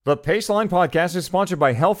The Paceline podcast is sponsored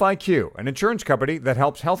by Health IQ, an insurance company that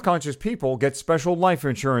helps health-conscious people get special life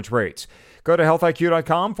insurance rates. Go to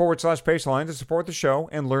healthiq.com/Paceline to support the show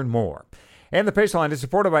and learn more. And the Paceline is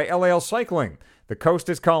supported by LAL Cycling. The coast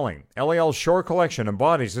is calling. LAL's shore collection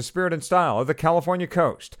embodies the spirit and style of the California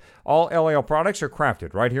coast. All LAL products are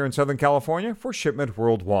crafted right here in Southern California for shipment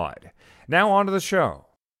worldwide. Now on to the show.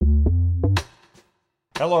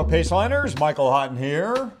 Hello, Paceliners. Michael Houghton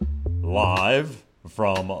here, live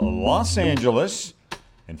from Los Angeles.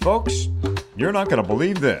 And folks, you're not going to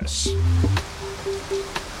believe this.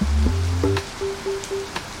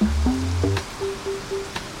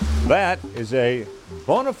 That is a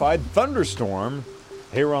bona fide thunderstorm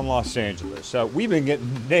here on Los Angeles. We've been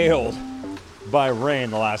getting nailed by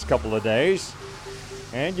rain the last couple of days.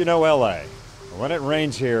 And you know LA, when it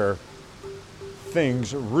rains here,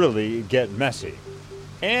 things really get messy.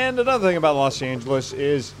 And another thing about Los Angeles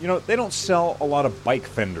is, they don't sell a lot of bike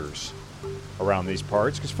fenders around these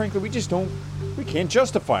parts because frankly, we can't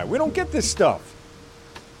justify it. We don't get this stuff.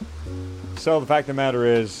 So the fact of the matter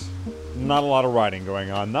is, not a lot of riding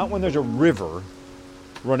going on. Not when there's a river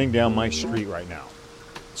running down my street right now.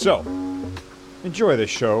 So, enjoy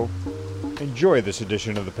this show. Enjoy this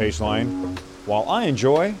edition of the Paceline while I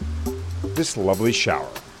enjoy this lovely shower.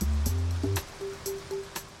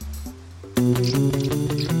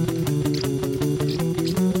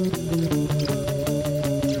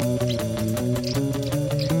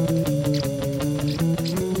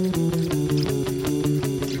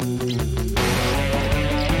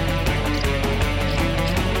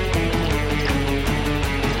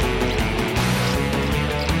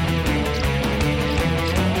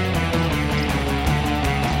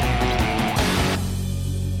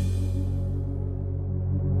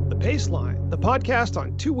 Podcast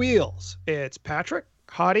on two wheels. It's Patrick,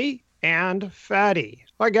 Hottie, and Fatty.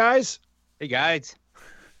 Hi, guys. Hey, guys.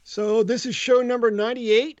 So this is show number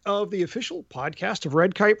 98 of the official podcast of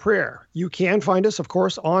Red Kite Prayer. You can find us, of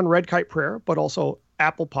course, on Red Kite Prayer, but also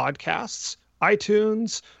Apple Podcasts,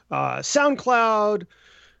 iTunes, SoundCloud,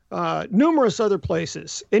 numerous other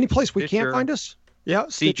places. Any place we can't find us? Yeah,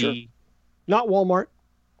 Stitcher. CD. Not Walmart.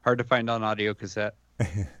 Hard to find on audio cassette.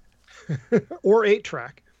 Or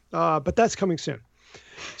 8-track. But that's coming soon.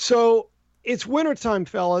 So it's wintertime,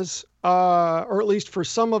 fellas, or at least for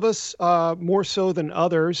some of us, more so than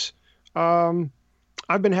others.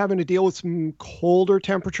 I've been having to deal with some colder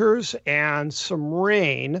temperatures and some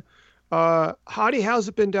rain. Hottie, how's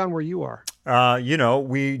it been down where you are?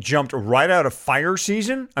 We jumped right out of fire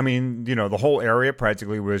season. I mean, the whole area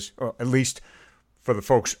practically was, at least for the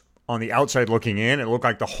folks on the outside looking in, it looked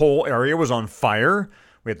like the whole area was on fire.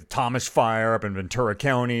 We had the Thomas Fire up in Ventura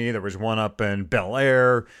County. There was one up in Bel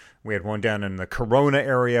Air. We had one down in the Corona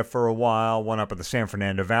area for a while, one up in the San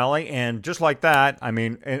Fernando Valley. And just like that, I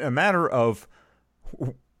mean, in a matter of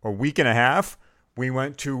a week and a half, we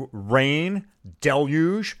went to rain,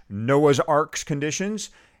 deluge, Noah's Ark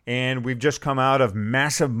conditions. And we've just come out of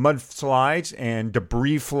massive mudslides and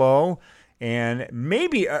debris flow. And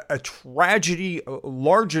maybe a tragedy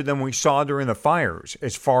larger than we saw during the fires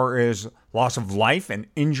as far as loss of life and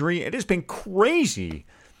injury. It has been crazy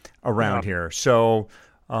around here. So,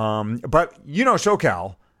 but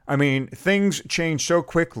SoCal, I mean, things change so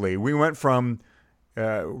quickly. We went from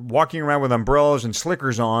walking around with umbrellas and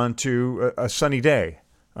slickers on to a sunny day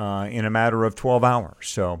in a matter of 12 hours.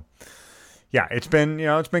 So, yeah, it's been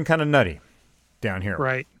kind of nutty down here.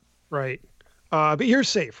 Right. But you're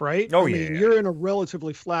safe, right? Oh, I mean, you're in a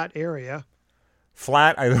relatively flat area.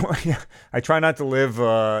 Flat. I try not to live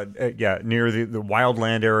near the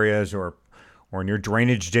wildland areas or near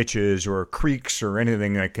drainage ditches or creeks or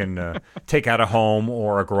anything that can take out a home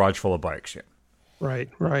or a garage full of bikes. Yeah. Right.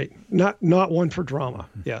 Not one for drama.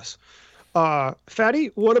 Yes.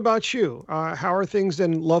 Fatty, what about you? How are things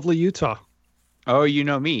in lovely Utah? Oh, you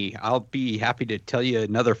know me. I'll be happy to tell you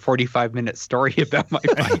another 45-minute story about my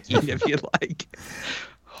biking if you'd like.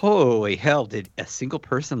 Holy hell, did a single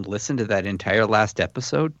person listen to that entire last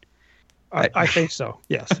episode? I think so,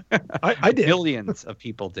 yes. I did. Millions of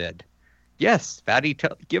people did. Yes, Fatty,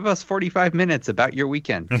 give us 45 minutes about your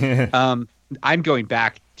weekend. I'm going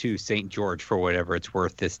back to St. George for whatever it's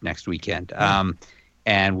worth this next weekend.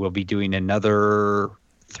 And we'll be doing another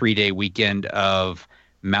 3-day weekend of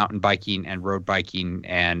mountain biking and road biking,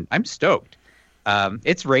 and I'm stoked.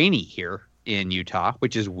 It's rainy here in Utah,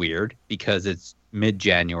 which is weird because it's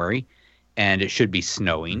mid-January and it should be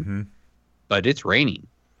snowing, but it's raining.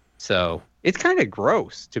 So it's kind of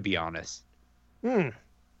gross, to be honest.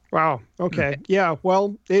 Wow. Okay. Yeah.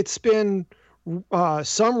 Well, it's been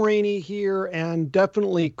some rainy here and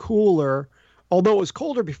definitely cooler, although it was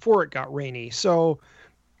colder before it got rainy. So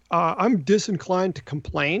I'm disinclined to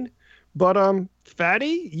complain, but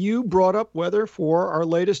Fatty, you brought up weather for our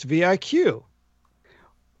latest VIQ.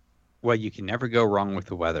 Well, you can never go wrong with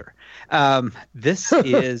the weather. This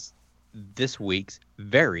is this week's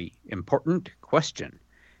very important question.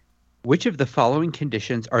 Which of the following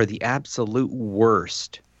conditions are the absolute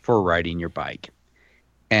worst for riding your bike?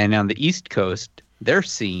 And on the East Coast, they're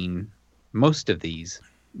seeing most of these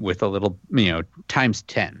with a little, times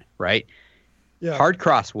 10, right? Yeah. Hard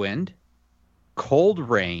crosswind, cold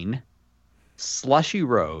rain, slushy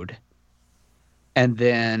road, and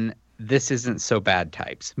then this isn't so bad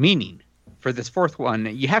types. Meaning, for this fourth one,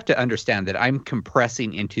 you have to understand that I'm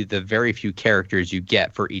compressing into the very few characters you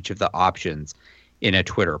get for each of the options in a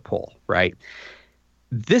Twitter poll, right?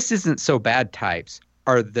 This isn't so bad types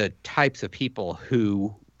are the types of people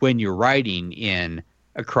who, when you're riding in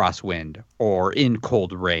a crosswind or in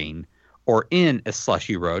cold rain or in a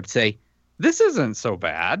slushy road, say, this isn't so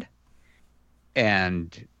bad.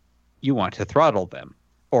 And you want to throttle them,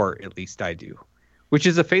 or at least I do, which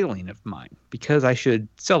is a failing of mine because I should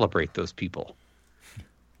celebrate those people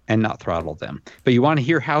and not throttle them. But you want to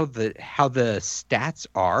hear how the stats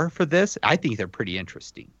are for this? I think they're pretty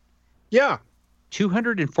interesting. Yeah.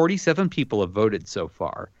 247 people have voted so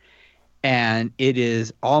far, and it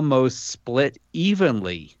is almost split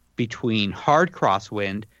evenly between hard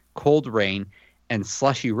crosswind, cold rain, and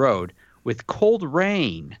slushy road, with cold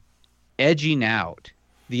rain edging out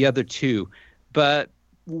the other two, but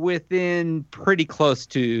within pretty close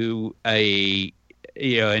to an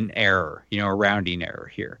error, a rounding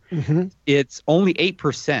error here. Mm-hmm. It's only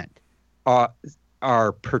 8%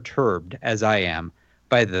 are perturbed, as I am,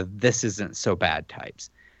 by the this isn't so bad types.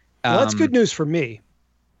 Well, that's good news for me.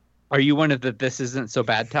 Are you one of the this isn't so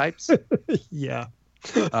bad types? Yeah.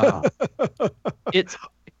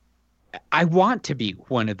 I want to be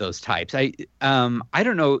one of those types. I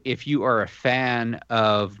don't know if you are a fan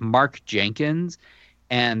of Mark Jenkins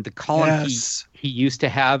and the column he used to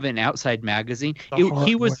have in Outside Magazine.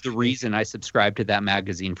 He was the reason I subscribed to that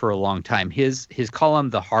magazine for a long time. His column,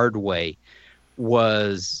 The Hard Way,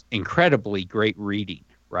 was incredibly great reading,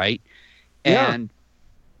 right? Yeah. And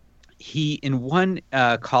he, in one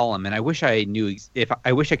column, and I wish I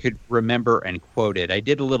could remember and quote it. I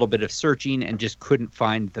did a little bit of searching and just couldn't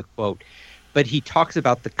find the quote. But he talks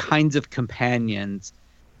about the kinds of companions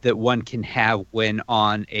that one can have when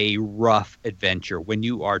on a rough adventure, when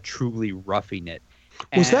you are truly roughing it.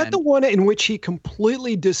 Was that the one in which he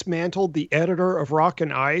completely dismantled the editor of Rock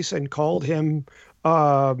and Ice and called him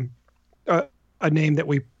a name that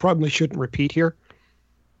we probably shouldn't repeat here?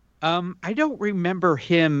 I don't remember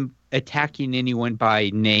him attacking anyone by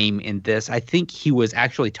name in this. I think he was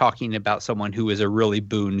actually talking about someone who was a really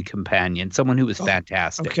boon companion, someone who was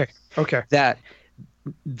fantastic. Okay. That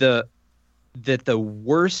the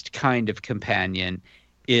worst kind of companion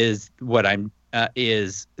is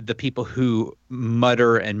is the people who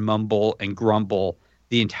mutter and mumble and grumble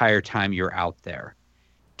the entire time you're out there.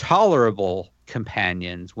 Tolerable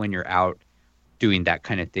companions when you're out doing that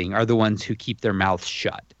kind of thing are the ones who keep their mouths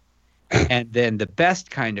shut. And then the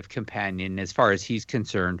best kind of companion, as far as he's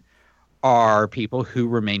concerned, are people who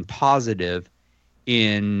remain positive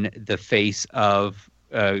in the face of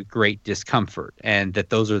great discomfort, and that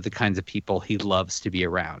those are the kinds of people he loves to be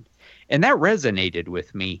around. And that resonated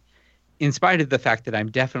with me, in spite of the fact that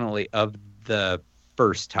I'm definitely of the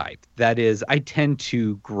first type. That is, I tend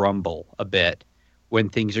to grumble a bit when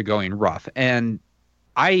things are going rough. And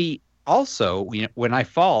I also, when I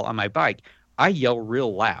fall on my bike, I yell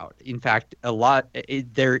real loud. In fact,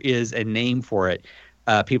 there is a name for it.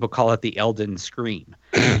 People call it the Eldon scream.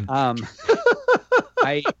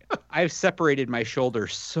 I've separated my shoulder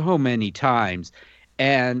so many times,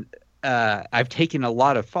 and I've taken a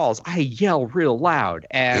lot of falls. I yell real loud,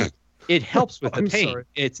 and it helps with the pain.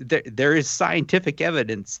 Sorry. There is scientific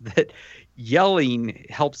evidence that yelling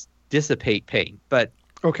helps dissipate pain. But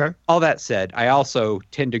all that said, I also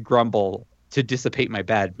tend to grumble to dissipate my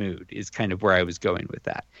bad mood, is kind of where I was going with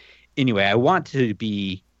that. Anyway, I want to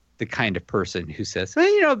be the kind of person who says,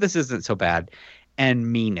 well, this isn't so bad,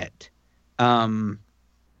 and mean it.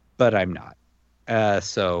 But I'm not.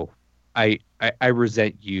 So I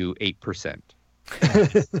resent you 8%.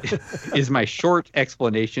 Is my short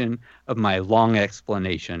explanation of my long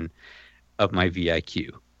explanation of my VIQ.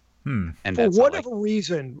 And for whatever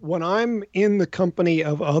reason, when I'm in the company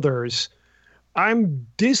of others, I'm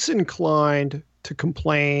disinclined to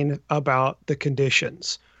complain about the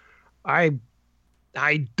conditions. I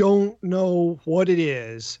don't know what it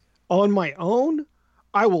is. On my own,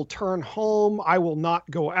 I will turn home. I will not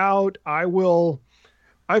go out.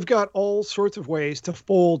 I've got all sorts of ways to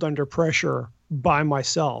fold under pressure by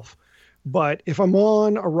myself. But if I'm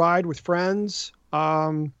on a ride with friends,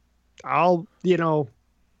 I'll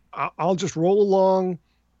just roll along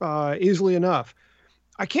easily enough.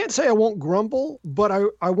 I can't say I won't grumble, but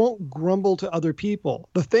I won't grumble to other people.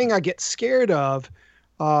 The thing I get scared of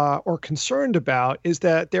or concerned about is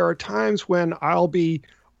that there are times when I'll be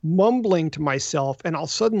mumbling to myself and I'll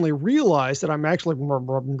suddenly realize that I'm actually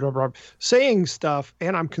saying stuff,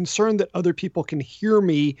 and I'm concerned that other people can hear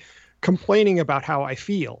me complaining about how I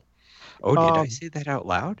feel. Oh, did I say that out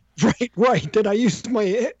loud? Right. Did I use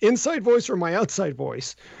my inside voice or my outside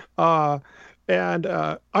voice? I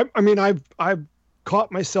mean, I've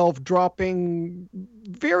caught myself dropping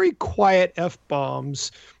very quiet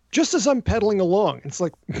F-bombs just as I'm pedaling along. It's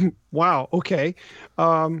like, wow, okay.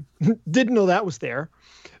 Didn't know that was there.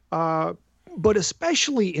 But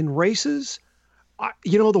especially in races,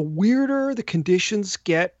 the weirder the conditions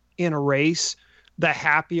get in a race, the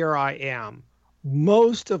happier I am.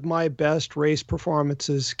 Most of my best race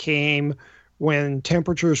performances came when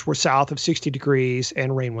temperatures were south of 60 degrees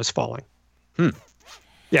and rain was falling.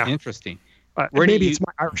 Yeah. Interesting. Maybe it's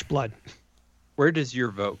my Irish blood. Where does your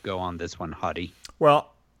vote go on this one, Hottie?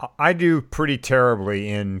 Well, I do pretty terribly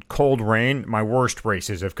in cold rain. My worst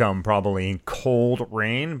races have come probably in cold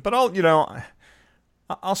rain, but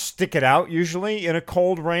I'll stick it out usually in a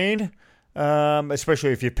cold rain,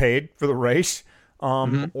 especially if you paid for the race.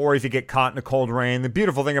 Or if you get caught in a cold rain. The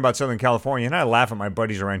beautiful thing about Southern California, and I laugh at my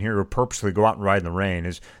buddies around here who purposely go out and ride in the rain,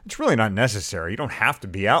 is it's really not necessary. You don't have to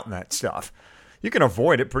be out in that stuff. You can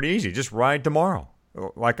avoid it pretty easy. Just ride tomorrow.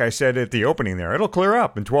 Like I said at the opening there, it'll clear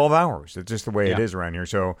up in 12 hours. It's just the way it is around here.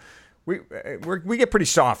 So we get pretty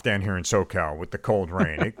soft down here in SoCal with the cold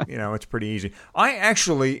rain. It's pretty easy. I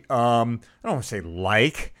actually, I don't want to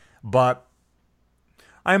say but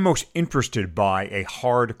I'm most interested by a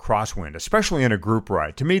hard crosswind, especially in a group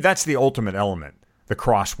ride. To me, that's the ultimate element, the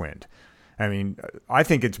crosswind. I mean, I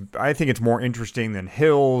think it's more interesting than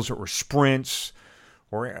hills or sprints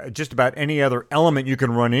or just about any other element you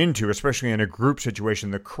can run into, especially in a group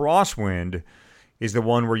situation. The crosswind is the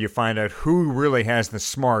one where you find out who really has the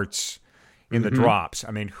smarts in the drops.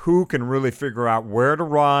 I mean, who can really figure out where to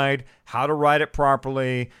ride, how to ride it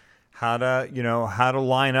properly, how to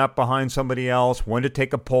line up behind somebody else, when to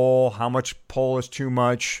take a pole, how much pole is too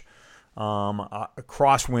much.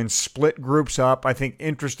 Crosswinds split groups up. I think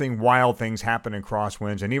interesting, wild things happen in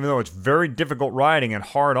crosswinds. And even though it's very difficult riding and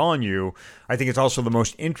hard on you, I think it's also the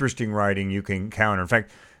most interesting riding you can encounter. In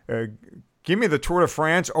fact, give me the Tour de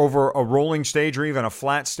France over a rolling stage or even a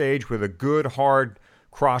flat stage with a good, hard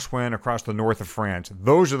crosswind across the north of France.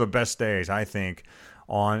 Those are the best days, I think,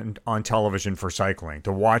 on television for cycling,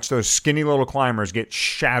 to watch those skinny little climbers get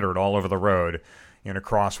shattered all over the road in a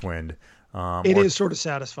crosswind. It is sort of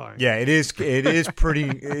satisfying. Yeah, it is. It is pretty.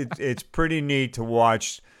 It's pretty neat to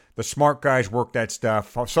watch the smart guys work that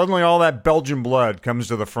stuff. Suddenly, all that Belgian blood comes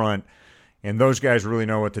to the front, and those guys really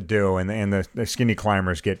know what to do. And the skinny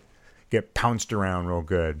climbers get pounced around real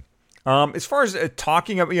good. As far as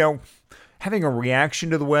talking about, having a reaction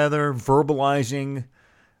to the weather, verbalizing.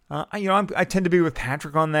 I tend to be with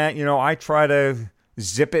Patrick on that. I try to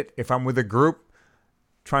zip it if I'm with a group.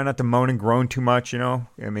 Try not to moan and groan too much, I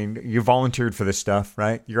mean, you volunteered for this stuff,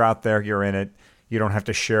 right? You're out there, you're in it. You don't have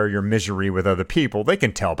to share your misery with other people. They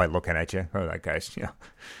can tell by looking at you. Oh, that guy's,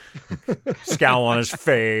 scowl on his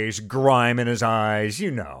face, grime in his eyes.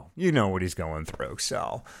 You know what he's going through,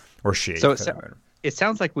 or she. So it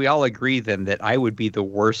sounds like we all agree then that I would be the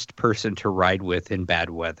worst person to ride with in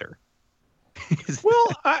bad weather. Well,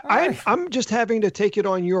 I'm just having to take it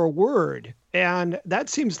on your word. And that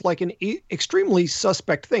seems like an extremely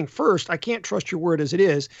suspect thing. First, I can't trust your word as it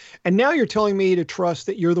is. And now you're telling me to trust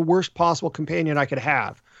that you're the worst possible companion I could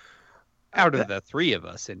have. Out of the three of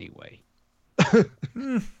us, anyway. You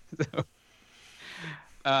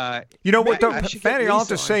know what, Fanny, I'll have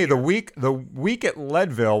to say, the week at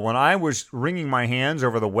Leadville, when I was wringing my hands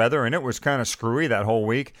over the weather and it was kind of screwy that whole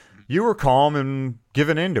week, you were calm and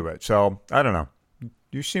giving into it. So, I don't know.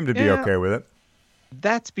 You seem to be okay with it.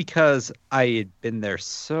 That's because I had been there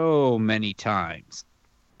so many times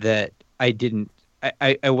that I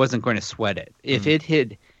wasn't going to sweat it. If it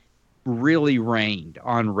had really rained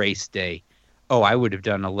on race day, I would have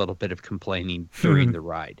done a little bit of complaining during the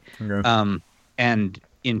ride. Okay. And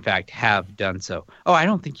in fact, have done so. Oh, I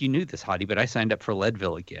don't think you knew this, Hottie, but I signed up for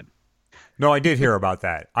Leadville again. No, I did hear about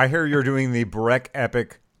that. I hear you're doing the Breck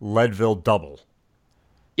Epic Leadville double.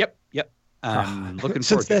 Yep. Looking forward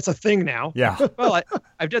since that's a thing now. Yeah. Well,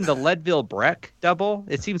 I've done the Leadville Breck double.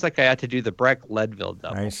 It seems like I had to do the Breck Leadville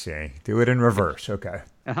double. I see. Do it in reverse. Okay.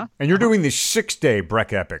 And you're doing the 6-day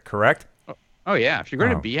Breck Epic, correct? Oh yeah. If you're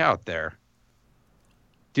going to be out there.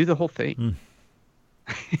 Do the whole thing.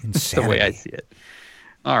 It's the Insanity. way I see it.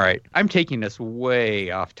 All right. I'm taking us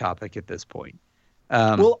way off topic at this point.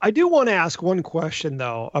 Well, I do want to ask one question,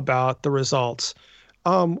 though, about the results.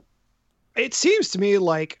 It seems to me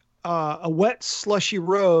like a wet, slushy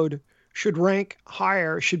road should rank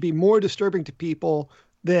higher, should be more disturbing to people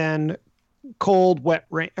than cold, wet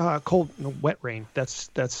rain. Wet rain. That's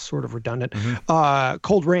sort of redundant.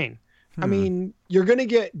 Cold rain. I mean, you're going to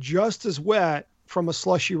get just as wet from a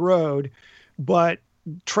slushy road, but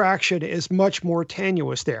traction is much more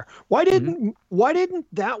tenuous there. Why didn't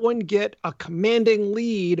that one get a commanding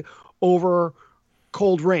lead over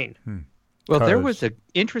cold rain? Well, there was an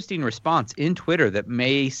interesting response in Twitter that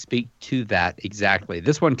may speak to that exactly.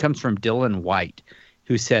 This one comes from Dylan White,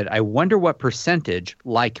 who said, "I wonder what percentage,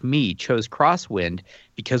 like me, chose crosswind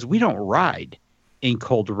because we don't ride in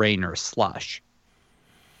cold rain or slush."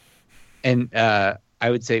 And I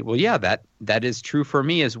would say, well, yeah, that is true for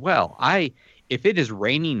me as well. If it is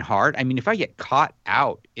raining hard, I mean, if I get caught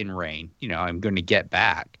out in rain, I'm going to get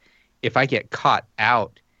back. If I get caught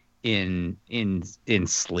out in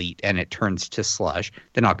sleet and it turns to slush,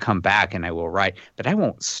 then I'll come back and I will ride. But I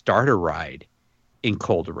won't start a ride in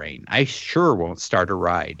cold rain. I sure won't start a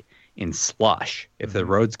ride in slush. If the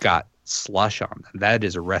road's got slush on them, that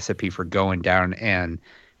is a recipe for going down and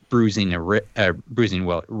bruising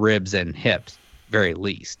ribs and hips, very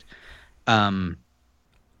least.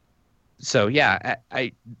 So yeah,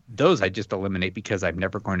 I just eliminate because I'm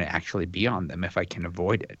never going to actually be on them if I can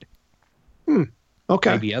avoid it.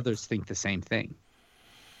 Okay. Maybe others think the same thing.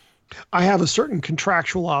 I have a certain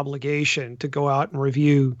contractual obligation to go out and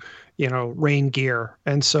review, rain gear.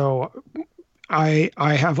 And so I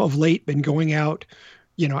have of late been going out,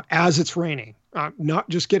 as it's raining, not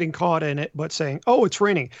just getting caught in it, but saying, oh, it's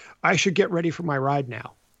raining. I should get ready for my ride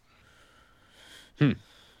now.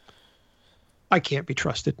 I can't be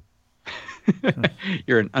trusted.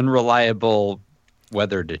 You're an unreliable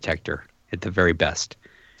weather detector at the very best.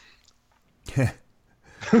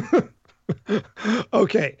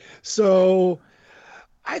 Okay, so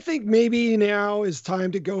I think maybe now is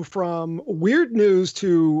time to go from weird news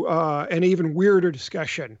to an even weirder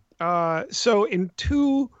discussion. So in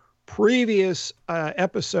two previous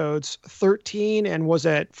episodes, 13 and was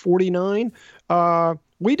at 49,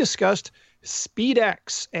 we discussed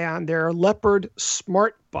SpeedX and their Leopard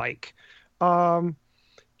Smart Bike.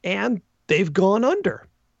 And they've gone under.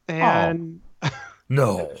 And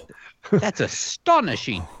No. That's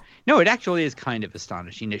astonishing. No, it actually is kind of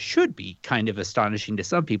astonishing. It should be kind of astonishing to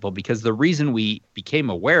some people because the reason we became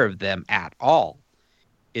aware of them at all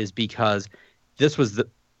is because this was the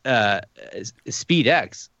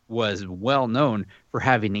SpeedX was well known for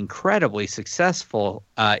having incredibly successful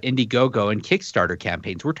Indiegogo and Kickstarter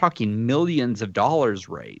campaigns. We're talking millions of dollars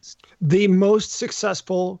raised. The most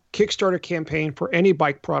successful Kickstarter campaign for any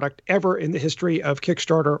bike product ever in the history of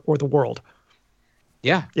Kickstarter or the world.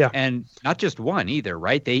 Yeah. And not just one either,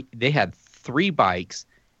 right? They had 3 bikes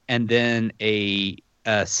and then a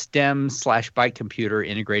STEM/bike computer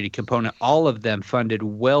integrated component, all of them funded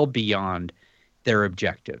well beyond their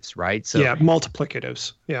objectives, right? So yeah,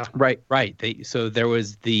 multiplicatives. Yeah. Right. So there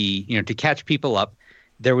was the, to catch people up,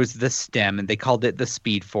 there was the STEM, and they called it the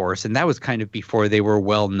Speed Force, and that was kind of before they were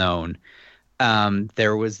well known.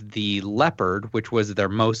 There was the Leopard, which was their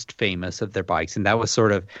most famous of their bikes, and that was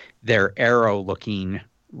sort of their Aero-looking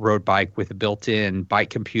road bike with a built-in bike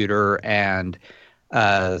computer and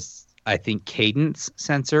I think cadence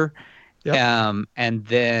sensor. Yep. And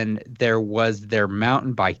then there was their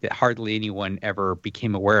mountain bike that hardly anyone ever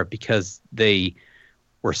became aware of because they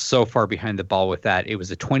were so far behind the ball with that. It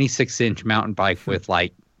was a 26-inch mountain bike with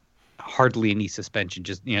like hardly any suspension,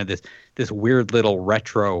 just this weird little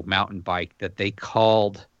retro mountain bike that they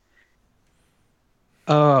called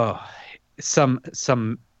some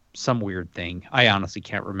weird thing. I honestly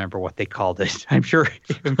can't remember what they called it. I'm sure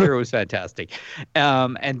it was fantastic.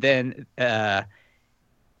 And then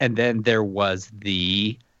there was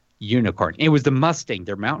the Unicorn. It was the Mustang.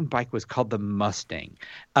 Their mountain bike was called the Mustang.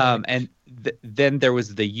 And then there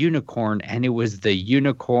was the Unicorn, and it was the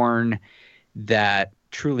Unicorn that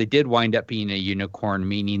truly did wind up being a unicorn,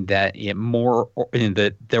 meaning that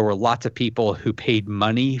there were lots of people who paid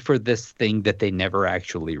money for this thing that they never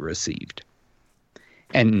actually received.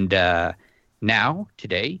 And now,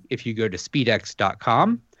 today, if you go to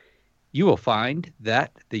speedx.com, you will find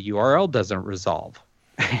that the URL doesn't resolve.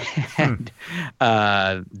 And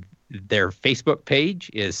their Facebook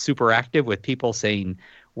page is super active with people saying,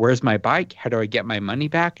 "Where's my bike? How do I get my money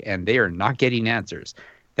back?" And they are not getting answers.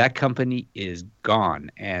 That company is gone,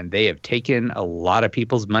 and they have taken a lot of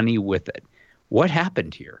people's money with it. What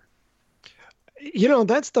happened here?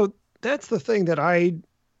 That's the thing that I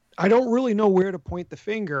don't really know where to point the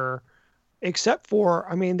finger, except for,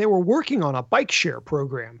 I mean, they were working on a bike share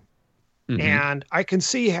program. Mm-hmm. And I can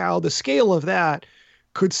see how the scale of that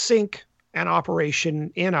could sink an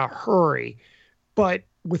operation in a hurry. But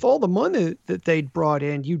with all the money that they'd brought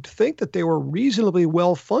in, you'd think that they were reasonably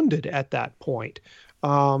well funded at that point.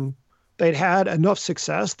 They'd had enough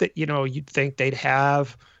success that, you'd think they'd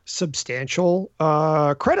have substantial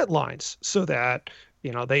credit lines so that,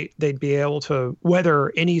 they'd be able to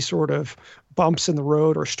weather any sort of bumps in the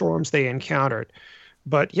road or storms they encountered.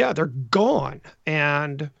 But yeah, they're gone.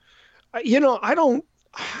 And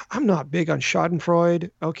I'm not big on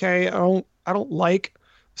Schadenfreude. Okay. I don't like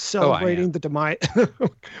celebrating the demise.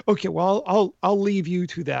 Okay. Well, I'll leave you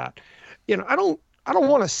to that. I don't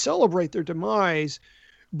want to celebrate their demise,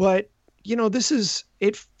 but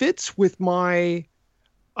it fits with my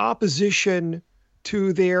opposition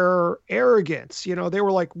to their arrogance. They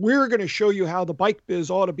were like, we're going to show you how the bike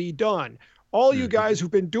biz ought to be done. All you guys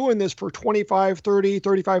who've been doing this for 25, 30,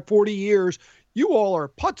 35, 40 years, you all are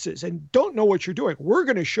putzes and don't know what you're doing. We're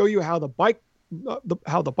going to show you how the bike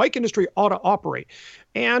industry ought to operate.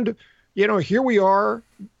 And, here we are,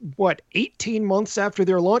 18 months after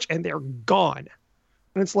their launch, and they're gone.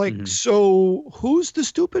 And it's like, so who's the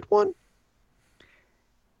stupid one?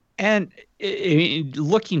 And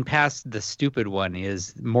looking past the stupid one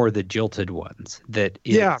is more the jilted ones that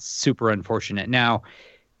is super unfortunate. Now,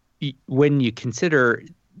 when you consider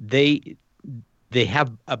they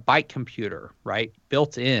have a bike computer, right,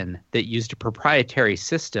 built in that used a proprietary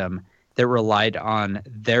system that relied on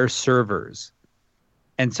their servers.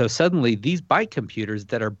 And so suddenly these bike computers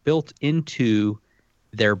that are built into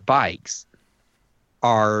their bikes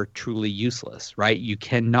are truly useless, right? You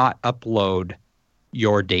cannot upload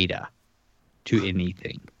your data to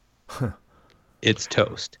anything. It's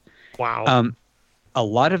toast. Wow. A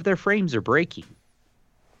lot of their frames are breaking.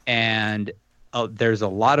 And there's a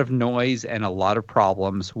lot of noise and a lot of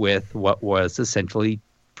problems with what was essentially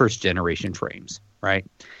first generation frames, right?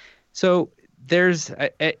 So there's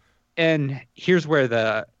and here's where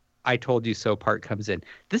the I told you so part comes in.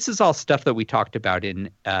 This is all stuff that we talked about in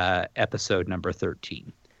episode number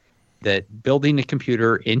 13. That building a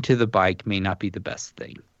computer into the bike may not be the best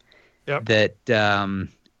thing. Yep. That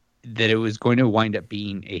it was going to wind up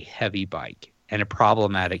being a heavy bike and a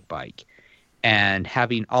problematic bike. And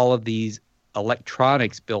having all of these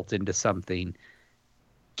electronics built into something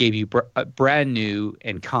gave you brand new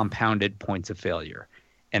and compounded points of failure.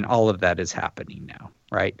 And all of that is happening now,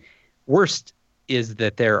 right? Worst is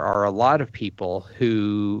that there are a lot of people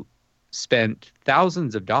who spent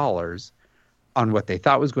thousands of dollars on what they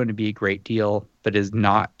thought was going to be a great deal, but is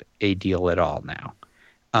not a deal at all now.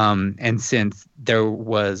 And since there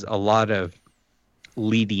was a lot of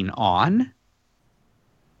leading on,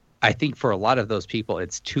 I think for a lot of those people,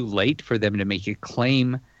 it's too late for them to make a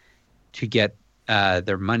claim to get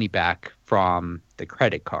their money back from the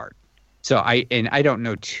credit card. So I don't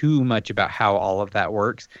know too much about how all of that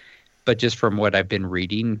works, but just from what I've been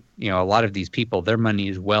reading, a lot of these people, their money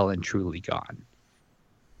is well and truly gone.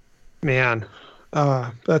 Man,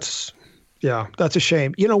 that's a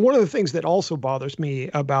shame. One of the things that also bothers me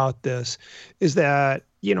about this is that,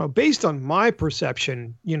 based on my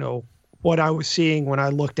perception, what I was seeing when I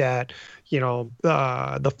looked at,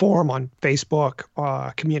 the forum on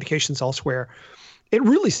Facebook, communications elsewhere, it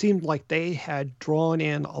really seemed like they had drawn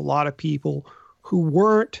in a lot of people who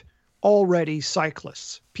weren't already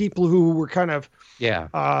cyclists, people who were kind of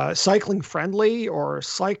cycling friendly or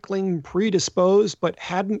cycling predisposed, but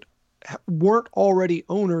weren't already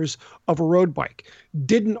owners of a road bike,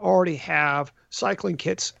 didn't already have cycling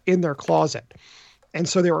kits in their closet. And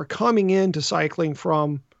so they were coming into cycling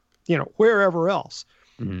from, wherever else.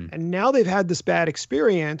 Mm-hmm. And now they've had this bad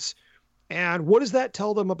experience. And what does that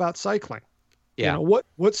tell them about cycling? Yeah.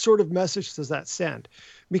 What sort of message does that send?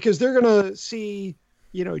 Because they're going to see,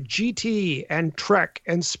 GT and Trek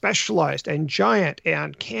and Specialized and Giant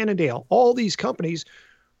and Cannondale, all these companies,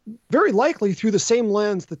 very likely through the same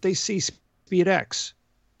lens that they see SpeedX.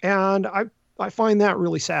 And I find that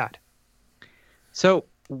really sad. So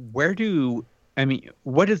what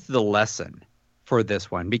is the lesson for this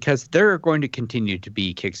one? Because there are going to continue to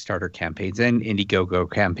be Kickstarter campaigns and Indiegogo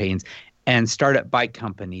campaigns and startup bike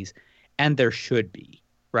companies, and there should be,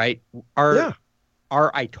 right? Our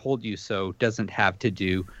I told you so doesn't have to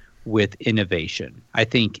do with innovation. I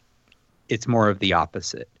think it's more of the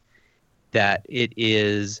opposite. That it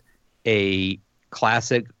is a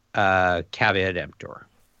classic caveat emptor,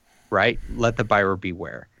 right? Let the buyer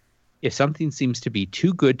beware. If something seems to be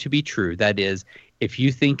too good to be true, that is, if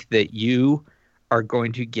you think that you are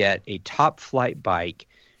going to get a top flight bike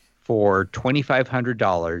for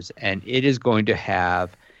 $2,500, and it is going to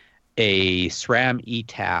have a SRAM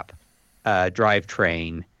ETAP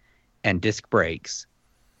drivetrain and disc brakes,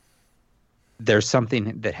 there's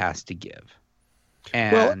something that has to give.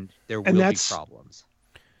 And there will be problems.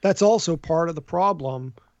 That's also part of the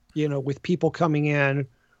problem, with people coming in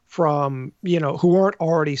from, who aren't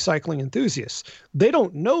already cycling enthusiasts. They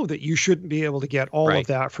don't know that you shouldn't be able to get all of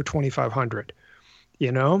that for $2,500,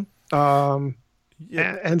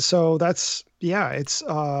 and so that's, it's,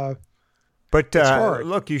 but it's hard.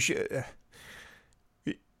 Look, you should,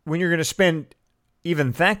 when you're going to spend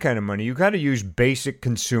even that kind of money, you got to use basic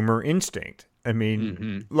consumer instinct. I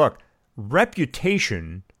mean, look,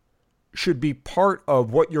 reputation should be part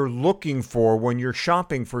of what you're looking for when you're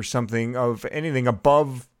shopping for something of anything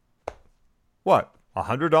above, what,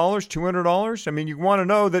 $100, $200? I mean, you want to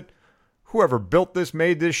know that whoever built this,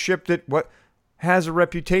 made this, shipped it, what has a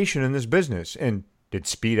reputation in this business. And did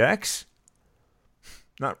SpeedX?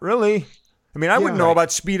 Not really. I mean, I wouldn't know about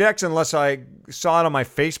SpeedX unless I saw it on my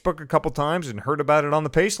Facebook a couple times and heard about it on the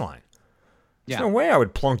Paceline. There's no way I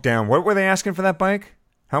would plunk down. What were they asking for that bike?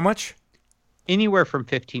 How much? Anywhere from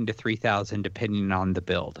 $15,000 to $3,000, depending on the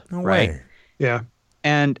build. No right? way. Yeah.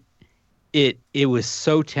 And it was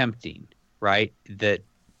so tempting, right, that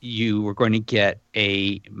you were going to get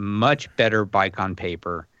a much better bike on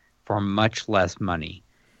paper for much less money.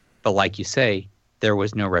 But like you say, there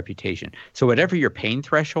was no reputation. So whatever your pain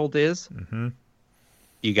threshold is,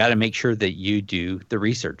 you got to make sure that you do the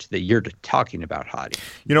research that you're talking about, Hadi.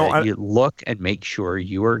 You look and make sure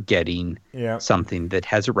you are getting something that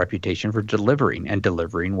has a reputation for delivering and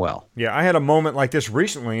delivering well. Yeah, I had a moment like this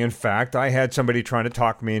recently. In fact, I had somebody trying to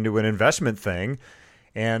talk me into an investment thing,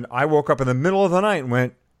 and I woke up in the middle of the night and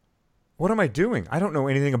went, what am I doing? I don't know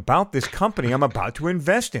anything about this company I'm about to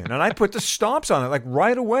invest in. And I put the stops on it like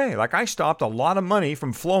right away. Like I stopped a lot of money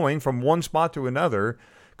from flowing from one spot to another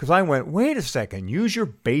because I went, wait a second, use your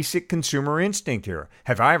basic consumer instinct here.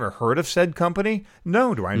 Have I ever heard of said company?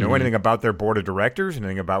 No. Do I know anything about their board of directors?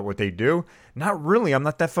 Anything about what they do? Not really. I'm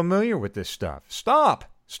not that familiar with this stuff. Stop.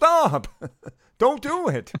 Don't do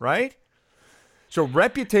it, right? So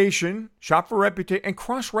reputation, shop for reputation, and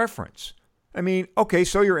cross-reference. I mean, okay,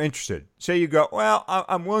 so you're interested. Say you go, well,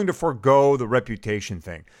 I'm willing to forego the reputation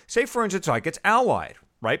thing. Say, for instance, like it's Allied,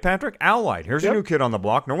 right, Patrick? Allied. Here's a new kid on the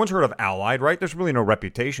block. No one's heard of Allied, right? There's really no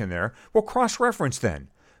reputation there. Well, cross-reference then.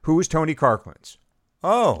 Who is Tony Karklins?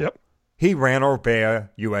 Oh, he ran Orbea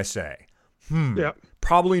USA.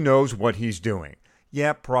 Probably knows what he's doing.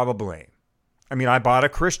 Yeah, probably. I mean, I bought a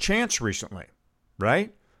Chris Chance recently,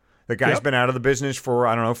 right? The guy's been out of the business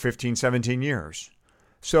for, 15, 17 years.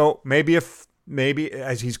 So maybe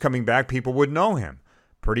as he's coming back, people would know him.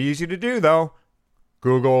 Pretty easy to do, though.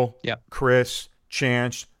 Google, Chris,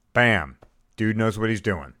 Chance, bam. Dude knows what he's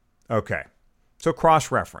doing. Okay. So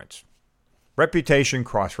cross-reference. Reputation,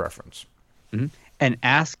 cross-reference. And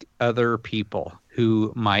ask other people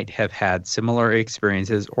who might have had similar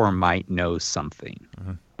experiences or might know something,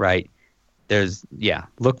 right?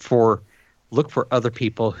 Look for other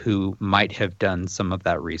people who might have done some of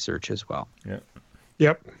that research as well.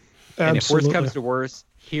 Yep. And if worse comes to worse,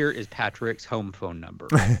 here is Patrick's home phone number.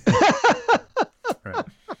 Right.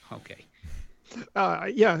 Okay.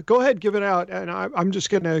 Go ahead, give it out. And I'm just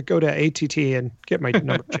going to go to ATT and get my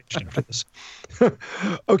number changed after this.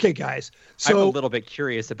 Okay, guys. So I'm a little bit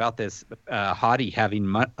curious about this Hadi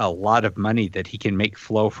having a lot of money that he can make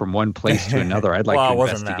flow from one place to another. I'd like to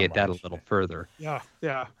investigate that a little further. Yeah.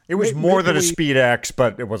 It was more than a SpeedX,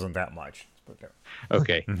 but it wasn't that much.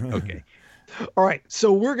 Okay. All right,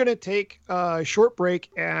 so we're going to take a short break,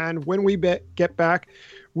 and when we get back,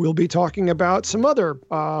 we'll be talking about some other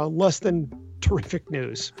less than terrific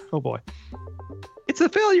news. Oh, boy. It's a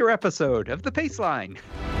failure episode of The Paceline.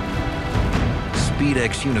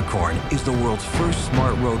 SpeedX Unicorn is the world's first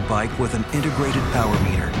smart road bike with an integrated power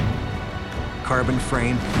meter, carbon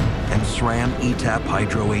frame, and SRAM ETAP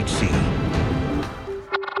Hydro HC.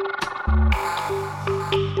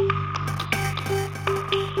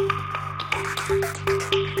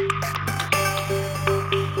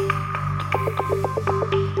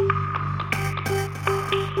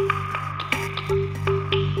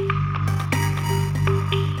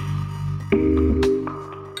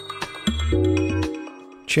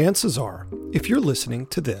 Chances are, if you're listening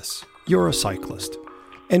to this, you're a cyclist.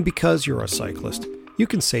 And because you're a cyclist, you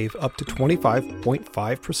can save up to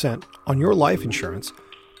 25.5% on your life insurance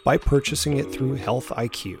by purchasing it through Health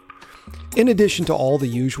IQ. In addition to all the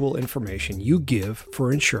usual information you give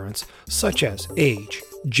for insurance, such as age,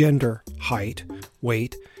 gender, height,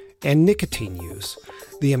 weight, and nicotine use.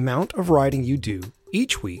 The amount of riding you do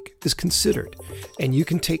each week is considered, and you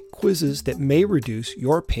can take quizzes that may reduce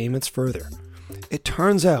your payments further. It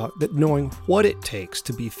turns out that knowing what it takes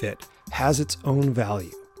to be fit has its own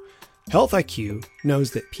value. Health IQ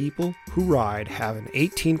knows that people who ride have an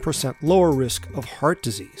 18% lower risk of heart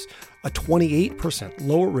disease, a 28%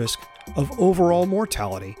 lower risk of overall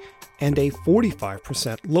mortality, and a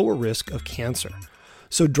 45% lower risk of cancer.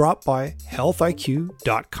 So drop by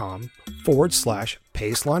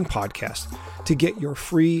healthiq.com/Paceline podcast to get your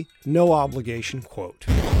free, no obligation quote.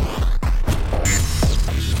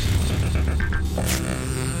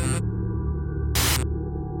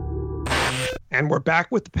 And we're back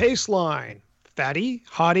with the Paceline. Fatty,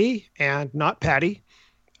 Hottie, and not Patty.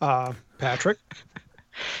 Patrick.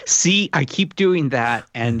 See, I keep doing that,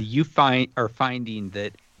 and you are finding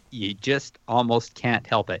that you just almost can't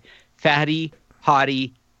help it. Fatty,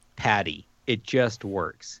 Hottie, Patty. It just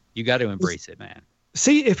works. You got to embrace it, man.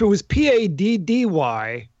 See, if it was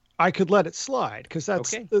Paddy, I could let it slide because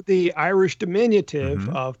that's the Irish diminutive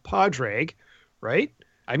of Padraig, right?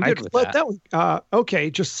 I'm good with that. That one. Okay,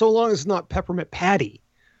 just so long as it's not Peppermint Patty.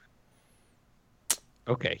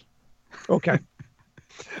 Okay.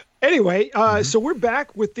 Anyway, so we're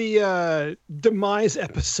back with the demise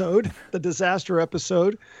episode, the disaster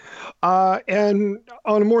episode. And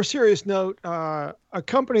on a more serious note, a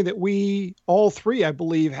company that we all three, I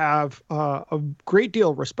believe, have a great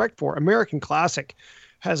deal of respect for, American Classic,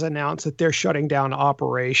 has announced that they're shutting down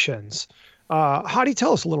operations. How do you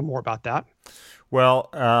tell us a little more about that? Well,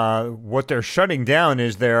 what they're shutting down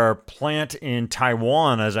is their plant in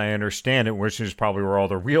Taiwan, as I understand it, which is probably where all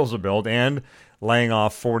the wheels are built, and laying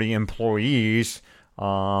off 40 employees.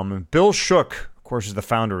 Bill Shook, of course, is the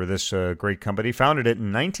founder of this great company. Founded it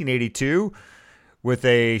in 1982 with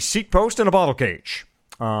a seat post and a bottle cage.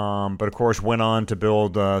 But, of course, went on to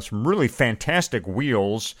build some really fantastic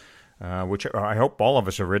wheels, which I hope all of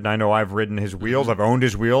us have ridden. I know I've ridden his wheels. I've owned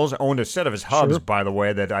his wheels. I owned a set of his hubs, by the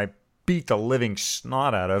way, that I beat the living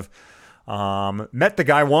snot out of. Met the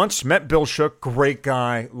guy once, met Bill Shook, great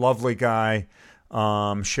guy, lovely guy,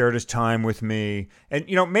 shared his time with me. And,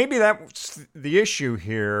 maybe that's the issue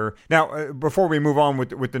here. Now, before we move on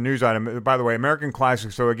with the news item, by the way, American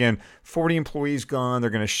Classic, so again, 40 employees gone. They're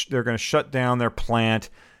going to shut down their plant.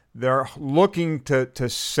 They're looking to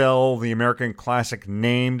sell the American Classic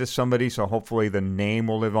name to somebody, so hopefully the name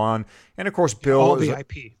will live on. And of course, Bill all the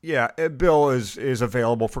IP. Yeah, Bill is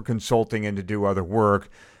available for consulting and to do other work.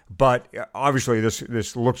 But obviously,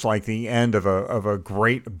 this looks like the end of a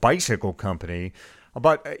great bicycle company.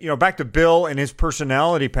 But back to Bill and his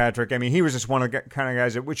personality, Patrick. I mean, he was just one of the kind of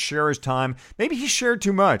guys that would share his time. Maybe he shared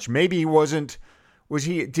too much. Maybe he wasn't.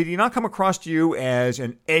 Did he not come across to you as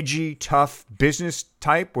an edgy, tough business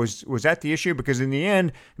type? Was that the issue? Because in the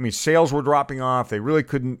end, I mean, sales were dropping off. They really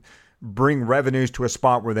couldn't bring revenues to a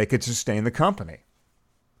spot where they could sustain the company.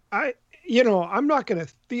 I'm not going to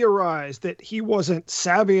theorize that he wasn't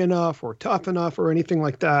savvy enough or tough enough or anything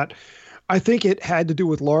like that. I think it had to do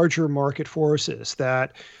with larger market forces,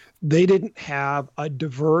 that they didn't have a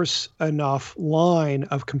diverse enough line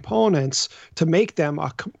of components to make them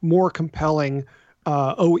a more compelling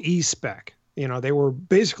OE spec. They were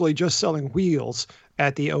basically just selling wheels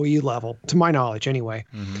at the OE level, to my knowledge anyway.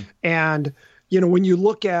 Mm-hmm. And, when you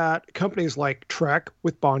look at companies like Trek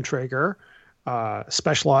with Bontrager,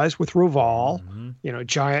 Specialized with Roval,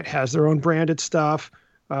 Giant has their own branded stuff.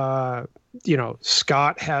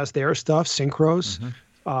 Scott has their stuff, Synchros.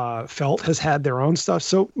 Felt has had their own stuff.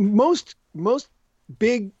 So most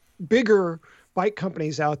bigger bike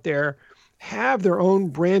companies out there have their own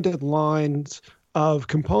branded lines of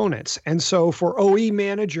components. And so for OE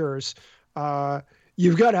managers,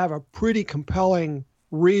 you've got to have a pretty compelling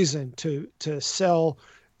reason to sell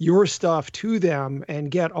your stuff to them and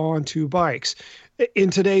get onto bikes in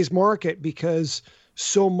today's market, because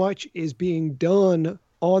so much is being done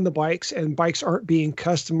on the bikes and bikes aren't being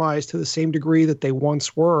customized to the same degree that they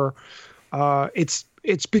once were.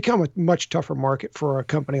 It's become a much tougher market for a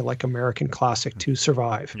company like American Classic to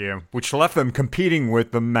survive. Yeah, which left them competing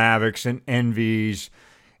with the Mavics and Envies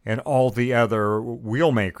and all the other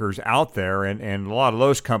wheel makers out there. And a lot of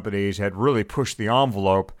those companies had really pushed the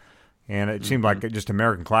envelope. And it seemed like just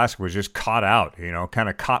American Classic was just caught out, kind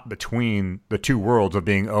of caught between the two worlds of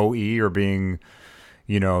being OE or being,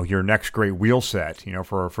 your next great wheel set,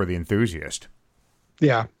 for the enthusiast.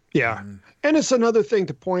 Yeah. And it's another thing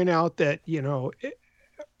to point out that,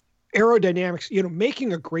 aerodynamics,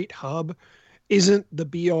 making a great hub isn't the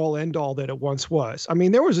be all end all that it once was. I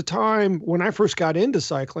mean, there was a time when I first got into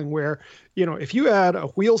cycling where, if you had a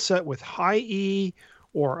wheel set with high E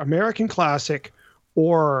or American Classic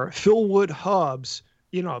or Philwood hubs,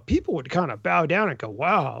 people would kind of bow down and go,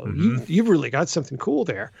 wow, you've really got something cool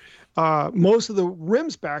there. Most of the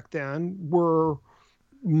rims back then were,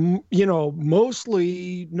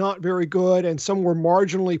 mostly not very good, and some were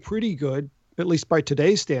marginally pretty good, at least by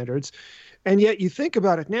today's standards. And yet you think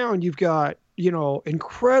about it now, and you've got,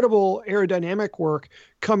 incredible aerodynamic work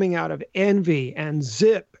coming out of Envy and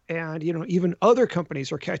Zip, and, even other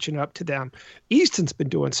companies are catching up to them. Easton's been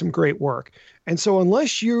doing some great work. And so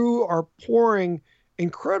unless you are pouring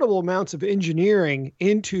incredible amounts of engineering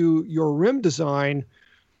into your rim design,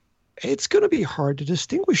 it's going to be hard to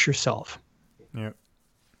distinguish yourself. Yeah.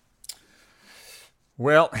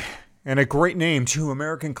 Well, and a great name too,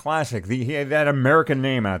 American Classic. He had that American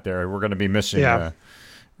name out there. We're going to be missing. We're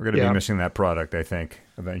going to be missing that product, I think,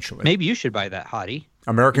 eventually. Maybe you should buy that, Hottie.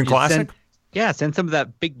 American Classic? Send some of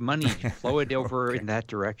that big money, flow it over in that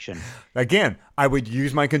direction. Again, I would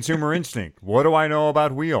use my consumer instinct. What do I know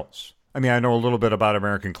about wheels? I mean, I know a little bit about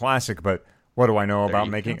American Classic, but what do I know about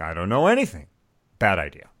making? Go. I don't know anything. Bad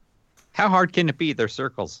idea. How hard can it be? They're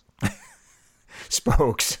circles.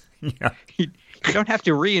 Spokes. Yeah. You don't have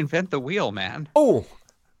to reinvent the wheel, man. Oh.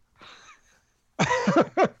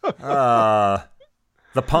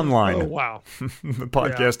 The pun line. Oh, wow. The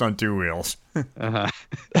podcast on two wheels. Uh-huh.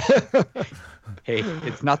 Hey,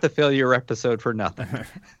 it's not the failure episode for nothing.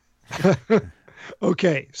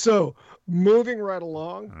 Okay, so moving right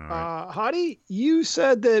along. Right. Hottie, you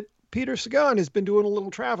said that Peter Sagan has been doing a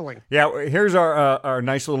little traveling. Yeah, here's our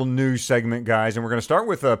nice little news segment, guys, and we're going to start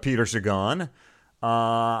with Peter Sagan.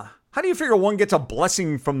 How do you figure one gets a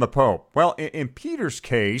blessing from the Pope? Well, in Peter's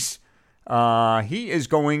case, he is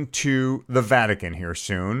going to the Vatican here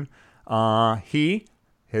soon. He,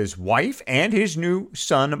 his wife, and his new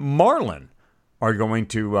son, Marlon, are going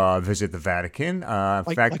to visit the Vatican.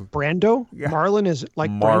 Like Brando? Yeah. Marlon is like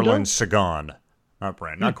Marlon Brando? Sagan. Not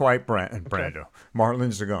Brando. Not quite Brando. Okay.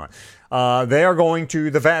 Marlon Sagan. They are going to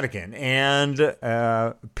the Vatican, and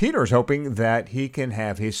Peter's hoping that he can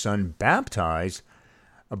have his son baptized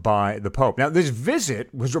by the Pope. Now, this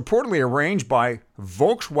visit was reportedly arranged by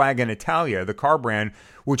Volkswagen Italia, the car brand,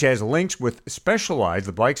 which has links with Specialized,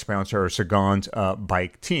 the bike sponsor of Sagan's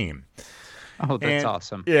bike team. Oh, that's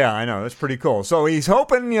awesome. Yeah, I know. That's pretty cool. So he's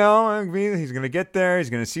hoping, he's going to get there. He's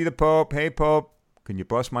going to see the Pope. Hey, Pope, can you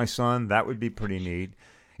bless my son? That would be pretty neat.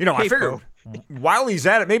 I figured while he's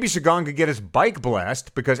at it, maybe Sagan could get his bike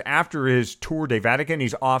blessed, because after his Tour de Vatican,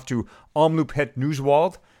 he's off to Omloop Het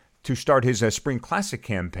Nieuwswald to start his Spring Classic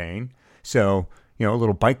campaign. So, a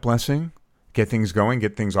little bike blessing, get things going,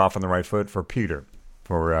 get things off on the right foot for Peter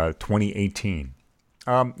for 2018.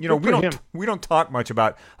 We don't talk much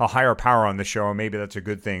about a higher power on the show, and maybe that's a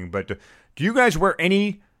good thing. But do you guys wear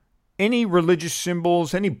any religious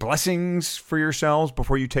symbols, any blessings for yourselves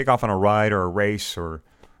before you take off on a ride or a race or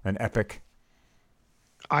an epic?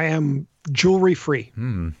 I am jewelry free.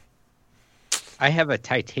 I have a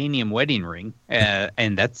titanium wedding ring,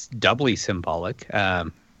 and that's doubly symbolic.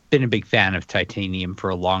 Been a big fan of titanium for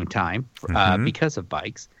a long time because of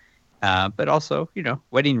bikes. But also,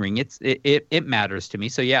 wedding ring, it matters to me.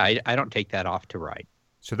 So, yeah, I don't take that off to ride.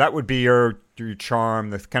 So that would be your charm,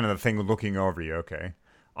 the kind of the thing looking over you. Okay.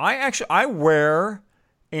 I wear,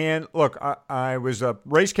 and look, I was a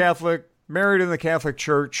raised Catholic, married in the Catholic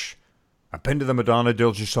Church. I've been to the Madonna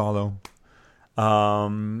del Giussalo.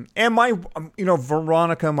 And my,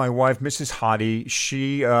 Veronica, my wife, Mrs. Hottie,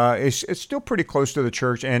 she is still pretty close to the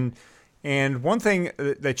church. And one thing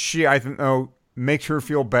that she, I know, makes her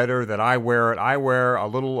feel better that I wear a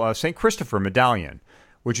little St. Christopher medallion,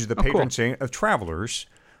 which is the patron saint of travelers.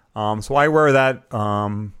 So I wear that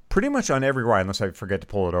pretty much on every ride, unless I forget to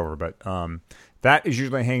pull it over. But that is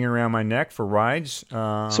usually hanging around my neck for rides.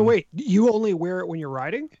 So wait, you only wear it when you're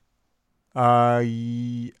riding?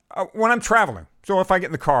 When I'm traveling. So if I get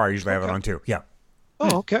in the car, I usually have it on too. Yeah.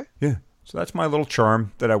 Oh, okay. Yeah. So that's my little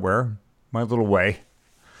charm that I wear, my little way.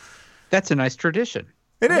 That's a nice tradition.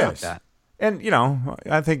 It is. That. And,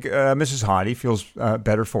 I think Mrs. Hottie feels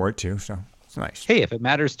better for it too. So it's nice. Hey, if it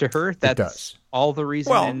matters to her, that's all the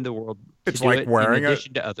reason in the world to do it, in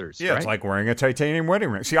addition to others. Yeah, right? It's like wearing a titanium wedding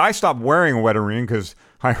ring. See, I stopped wearing a wedding ring because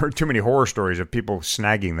I heard too many horror stories of people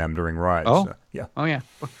snagging them during rides. Oh, so, yeah. Oh, yeah.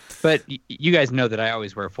 But you guys know that I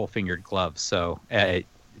always wear full-fingered gloves, so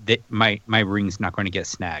my ring's not going to get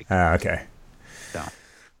snagged. Okay. So.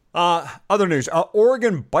 Other news.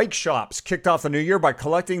 Oregon bike shops kicked off the new year by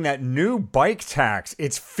collecting that new bike tax.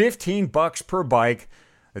 It's $15 per bike.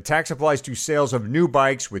 The tax applies to sales of new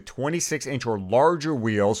bikes with 26-inch or larger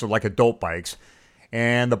wheels, so like adult bikes.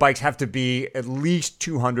 And the bikes have to be at least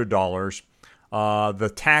 $200.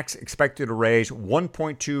 The tax expected to raise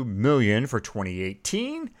 $1.2 million for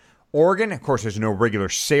 2018. Oregon, of course, has no regular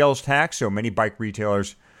sales tax, so many bike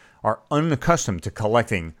retailers are unaccustomed to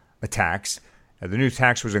collecting a tax. The new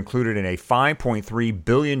tax was included in a $5.3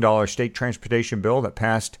 billion state transportation bill that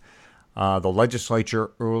passed the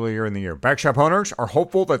legislature earlier in the year. Bike shop owners are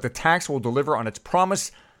hopeful that the tax will deliver on its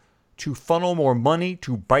promise to funnel more money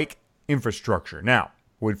to bike infrastructure. Now,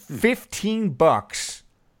 would $15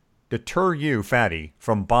 deter you, Fatty,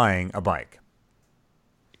 from buying a bike?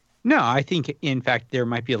 No, I think, in fact, there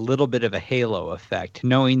might be a little bit of a halo effect,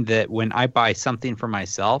 knowing that when I buy something for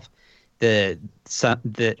myself, that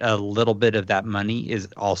a little bit of that money is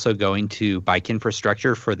also going to bike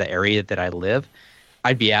infrastructure for the area that I live.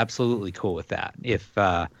 I'd be absolutely cool with that if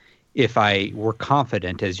I were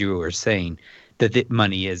confident, as you were saying, that the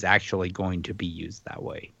money is actually going to be used that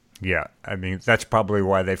way. Yeah, I mean, that's probably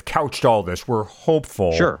why they've couched all this. We're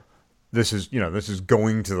hopeful. Sure. This is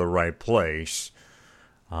going to the right place.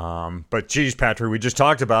 But geez, Patrick, we just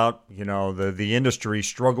talked about, the industry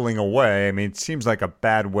struggling away. I mean, it seems like a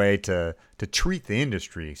bad way to treat the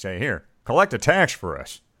industry. Say, here, collect a tax for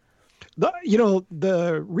us.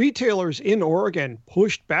 The retailers in Oregon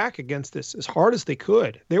pushed back against this as hard as they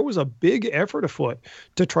could. There was a big effort afoot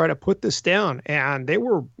to try to put this down, and they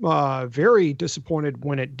were very disappointed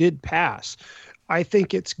when it did pass. I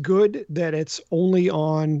think it's good that it's only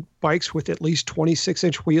on bikes with at least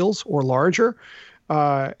 26-inch wheels or larger.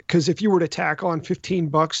 Because if you were to tack on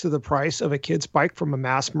 $15 to the price of a kid's bike from a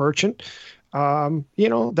mass merchant,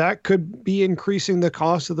 that could be increasing the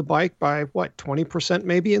cost of the bike by 20%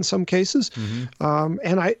 maybe in some cases. Mm-hmm.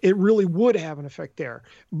 And it really would have an effect there.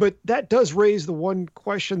 But that does raise the one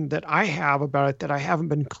question that I have about it that I haven't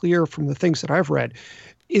been clear from the things that I've read.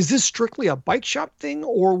 Is this strictly a bike shop thing,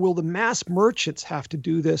 or will the mass merchants have to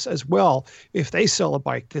do this as well if they sell a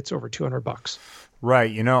bike that's over $200?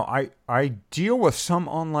 Right. I deal with some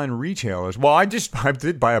online retailers. Well, I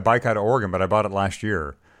did buy a bike out of Oregon, but I bought it last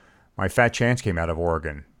year. My Fat Chance came out of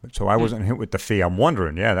Oregon, so I wasn't hit with the fee. I'm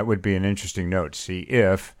wondering, that would be an interesting note. See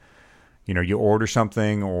if, you order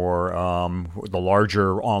something or the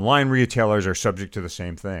larger online retailers are subject to the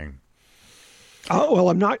same thing. Oh, well,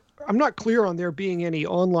 I'm not clear on there being any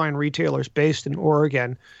online retailers based in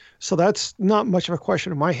Oregon, so that's not much of a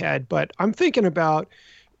question in my head. But I'm thinking about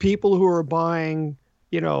people who are buying,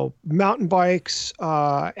 mountain bikes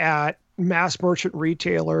at mass merchant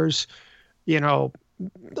retailers.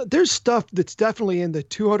 There's stuff that's definitely in the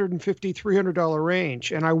 $250, $300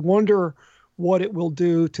 range, and I wonder what it will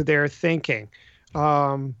do to their thinking.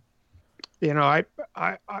 I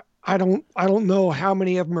don't know how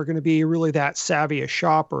many of them are going to be really that savvy a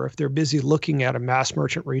shopper if they're busy looking at a mass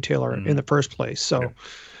merchant retailer in the first place. So,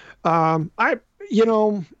 I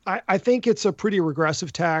think it's a pretty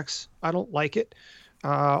regressive tax. I don't like it.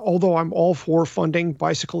 Although I'm all for funding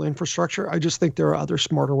bicycle infrastructure, I just think there are other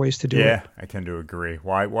smarter ways to do it. Yeah, I tend to agree.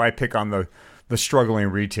 Why pick on the struggling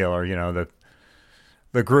retailer,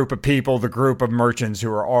 the group of people, the group of merchants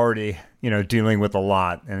who are already, dealing with a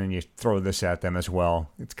lot, and then you throw this at them as well.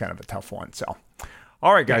 It's kind of a tough one. So,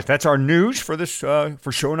 all right, guys, that's our news for this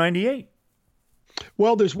for show 98.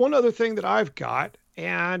 Well, there's one other thing that I've got.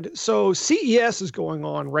 And so CES is going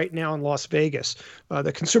on right now in Las Vegas,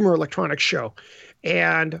 the Consumer Electronics Show.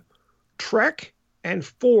 And Trek and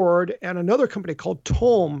Ford and another company called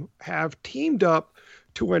Tome have teamed up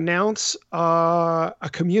to announce a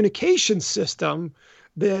communication system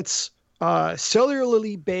that's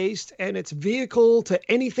cellularly based, and it's vehicle to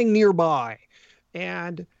anything nearby.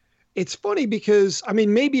 And it's funny because,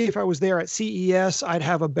 maybe if I was there at CES, I'd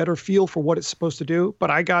have a better feel for what it's supposed to do, but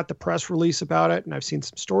I got the press release about it, and I've seen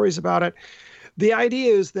some stories about it. The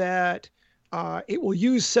idea is that it will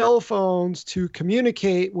use cell phones to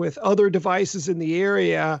communicate with other devices in the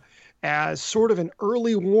area as sort of an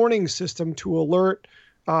early warning system to alert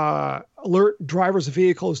drivers of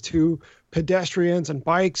vehicles to pedestrians and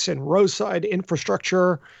bikes and roadside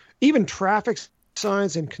infrastructure, even traffic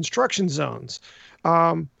signs and construction zones.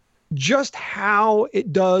 Just how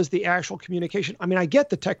it does the actual communication. I get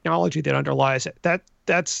the technology that underlies it.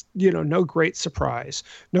 That's no great surprise,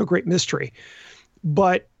 no great mystery.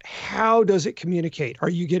 But how does it communicate? Are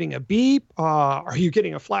you getting a beep? Are you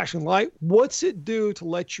getting a flashing light? What's it do to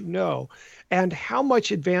let you know? And how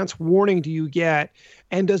much advance warning do you get?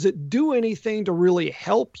 And does it do anything to really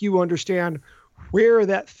help you understand where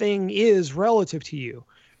that thing is relative to you?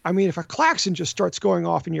 If a klaxon just starts going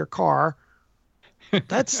off in your car,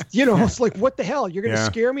 that's, it's like, what the hell? You're going to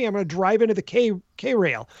scare me? I'm going to drive into the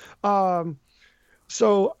K-rail.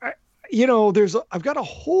 So I've got a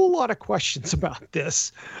whole lot of questions about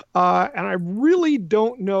this. And I really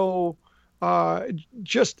don't know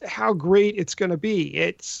just how great it's going to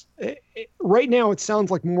be. Right now, it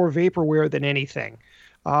sounds like more vaporware than anything.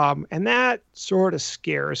 And that sort of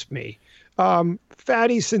scares me.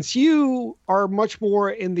 Fatty, since you are much more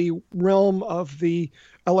in the realm of the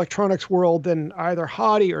electronics world than either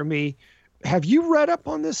Hottie or me, have you read up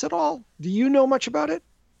on this at all? Do you know much about it?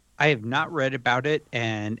 I have not read about it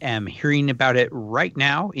and am hearing about it right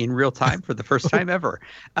now in real time for the first time ever.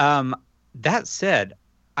 That said,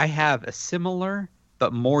 I have a similar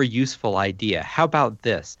but more useful idea. How about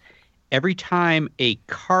this? Every time a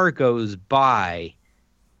car goes by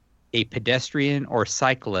a pedestrian or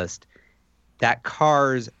cyclist, that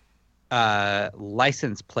car's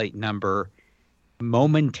license plate number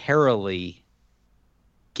momentarily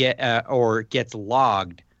gets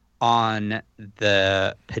logged on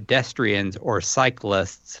the pedestrian's or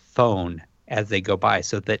cyclist's phone as they go by,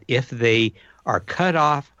 so that if they are cut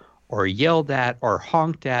off or yelled at or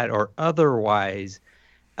honked at or otherwise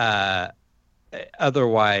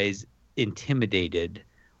intimidated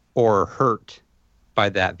or hurt by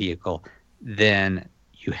that vehicle, then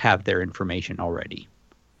you have their information already.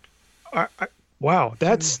 Wow,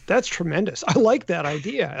 that's tremendous. I like that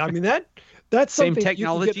idea. I mean, that's same something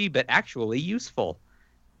technology, but actually useful.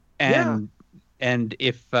 And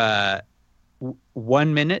if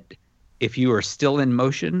 1 minute, if you are still in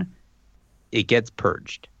motion, it gets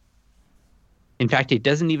purged. In fact, it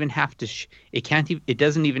doesn't even have to. It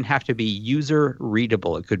doesn't even have to be user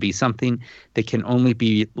readable. It could be something that can only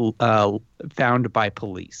be found by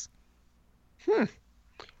police.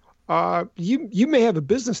 You may have a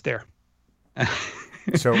business there.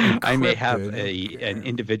 So I may have an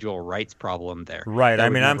individual rights problem there. Right. I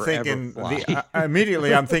mean, I'm thinking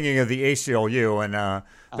immediately. I'm thinking of the ACLU and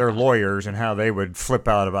their lawyers and how they would flip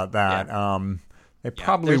out about that. Yeah. They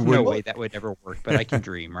probably there's would. no way that would ever work, but I can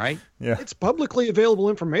dream, right? Yeah. It's publicly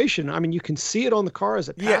available information. I mean, you can see it on the car as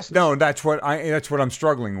it passes. No, that's what I'm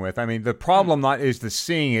struggling with. I mean, the problem not is the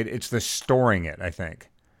seeing it; it's the storing it. I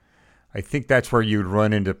think that's where you'd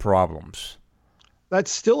run into problems.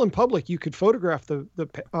 That's still in public. You could photograph the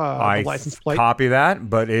license plate. Copy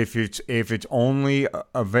that, but if it's only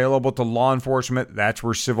available to law enforcement, that's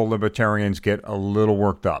where civil libertarians get a little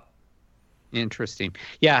worked up. Interesting.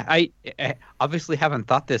 Yeah, I obviously haven't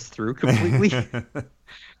thought this through completely,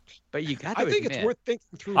 but you got to admit. I think it's worth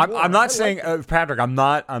thinking through. I'm not saying, Patrick. I'm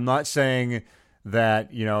not saying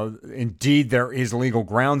that indeed there is legal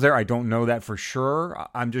grounds there. I don't know that for sure.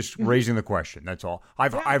 I'm just raising the question. That's all.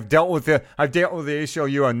 I've dealt with the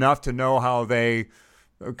ACLU enough to know how they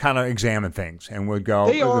kind of examine things and would go.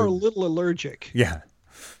 They are a little allergic. Yeah.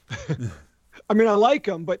 I mean, I like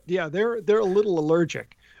them, but yeah, they're a little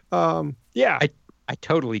allergic. Yeah. I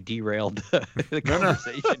totally derailed the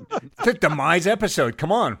conversation. It's a demise episode.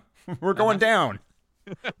 Come on. We're going down.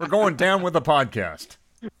 We're going down with the podcast.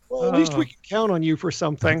 Well, at least we can count on you for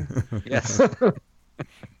something. Yes.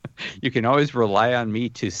 You can always rely on me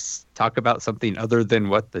to talk about something other than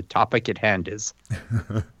what the topic at hand is.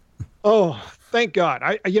 Oh, thank God.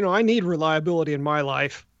 I need reliability in my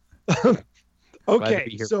life. Okay. Glad to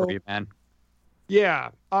be here for you, man. Yeah.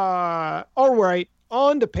 All right.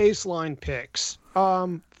 On to Paceline picks.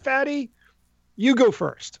 Fatty, you go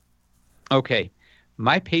first. Okay.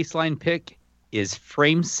 My Paceline pick is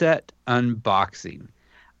Frame Set Unboxing.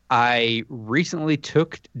 I recently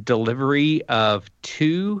took delivery of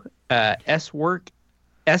two Specialized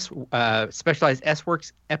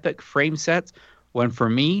S-Works Epic frame sets, one for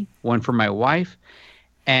me, one for my wife,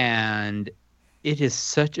 and it is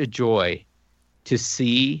such a joy to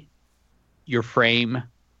see your frame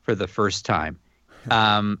for the first time.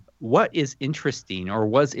 What is interesting, or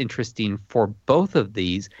was interesting for both of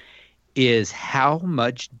these, is how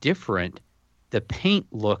much different the paint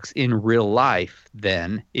looks in real life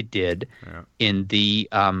than it did in the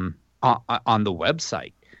on the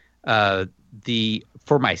website.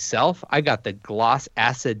 For myself, I got the gloss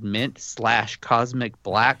acid mint / cosmic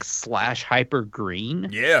black / hyper green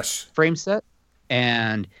frame set,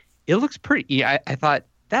 and it looks pretty. I thought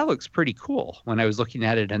that looks pretty cool when I was looking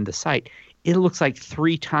at it on the site. It looks like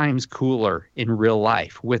 3 times cooler in real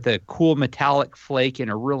life with a cool metallic flake and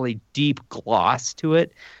a really deep gloss to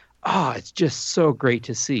it. Oh, it's just so great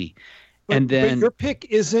to see. But your pick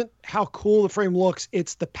isn't how cool the frame looks.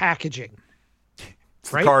 It's the packaging.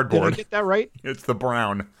 It's right? The cardboard. Did I get that right? It's the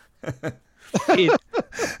brown.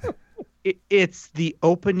 It's the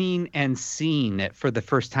opening and seeing it for the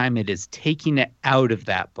first time. It is taking it out of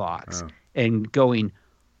that box and going,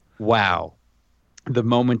 wow. The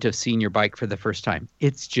moment of seeing your bike for the first time.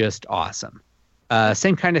 It's just awesome.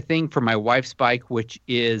 Same kind of thing for my wife's bike, which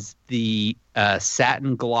is the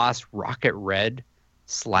satin gloss rocket red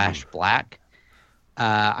 / black.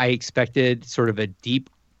 I expected sort of a deep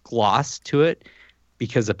gloss to it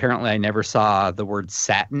because apparently I never saw the word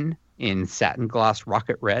satin in satin gloss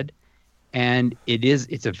rocket red. And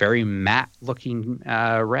it's a very matte looking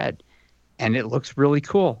red, and it looks really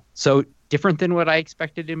cool. So different than what I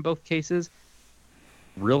expected in both cases,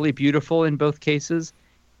 really beautiful in both cases.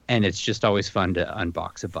 And it's just always fun to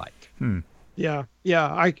unbox a bike. Yeah.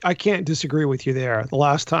 I can't disagree with you there. The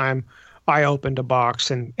last time I opened a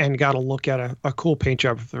box and got a look at a cool paint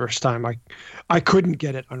job for the first time, I couldn't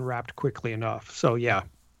get it unwrapped quickly enough. So yeah,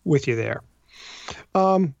 with you there.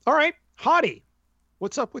 All right, Hottie,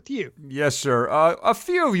 what's up with you? Yes, sir. A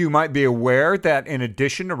few of you might be aware that in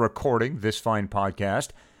addition to recording this fine podcast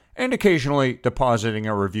and occasionally depositing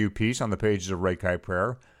a review piece on the pages of Red Kite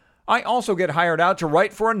Prayer, I also get hired out to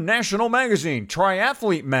write for a national magazine,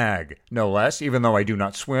 Triathlete Mag, no less, even though I do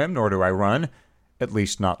not swim nor do I run, at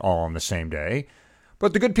least not all on the same day.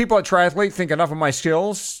 But the good people at Triathlete think enough of my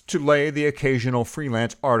skills to lay the occasional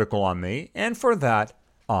freelance article on me, and for that,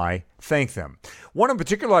 I thank them. One in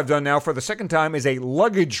particular I've done now for the second time is a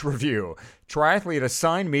luggage review. Triathlete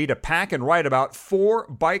assigned me to pack and write about 4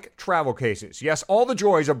 bike travel cases. Yes, all the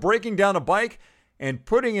joys of breaking down a bike and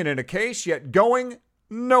putting it in a case, yet going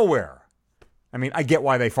nowhere. I mean, I get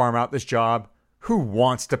why they farm out this job. Who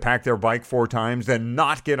wants to pack their bike 4 times, then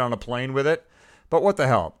not get on a plane with it? But what the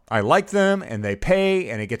hell? I like them, and they pay,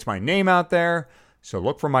 and it gets my name out there. So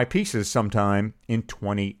look for my pieces sometime in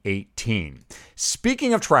 2018.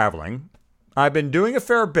 Speaking of traveling, I've been doing a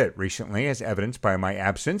fair bit recently, as evidenced by my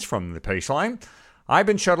absence from the Paceline. I've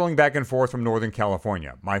been shuttling back and forth from Northern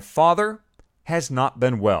California. My father has not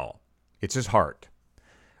been well. It's his heart.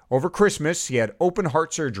 Over Christmas, he had open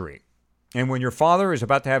heart surgery. And when your father is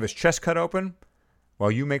about to have his chest cut open,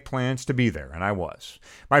 well, you make plans to be there, and I was.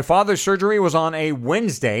 My father's surgery was on a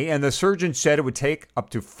Wednesday, and the surgeon said it would take up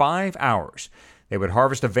to 5 hours. They would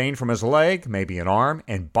harvest a vein from his leg, maybe an arm,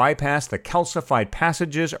 and bypass the calcified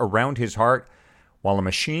passages around his heart while a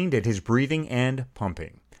machine did his breathing and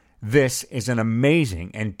pumping. This is an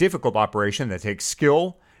amazing and difficult operation that takes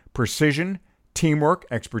skill, precision, teamwork,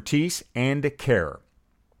 expertise, and care.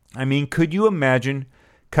 I mean, could you imagine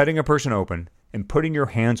cutting a person open and putting your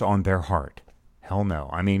hands on their heart? Hell no.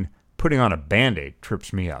 I mean, putting on a Band-Aid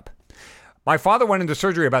trips me up. My father went into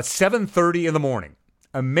surgery about 7:30 in the morning.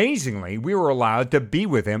 Amazingly, we were allowed to be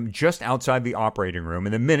with him just outside the operating room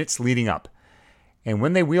in the minutes leading up. And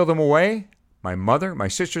when they wheeled him away, my mother, my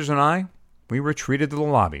sisters, and I, we retreated to the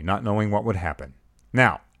lobby, not knowing what would happen.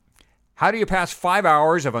 Now, how do you pass 5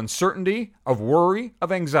 hours of uncertainty, of worry,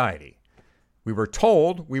 of anxiety? We were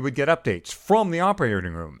told we would get updates from the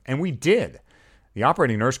operating room, and we did. The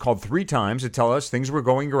operating nurse called 3 times to tell us things were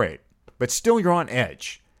going great. But still, you're on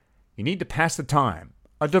edge. You need to pass the time.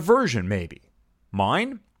 A diversion, maybe.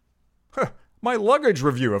 Mine? My luggage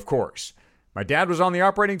review, of course. My dad was on the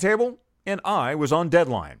operating table, and I was on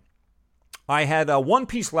deadline. I had 1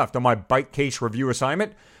 piece left on my bike case review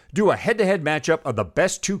assignment. Do a head-to-head matchup of the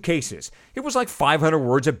best 2 cases. It was like 500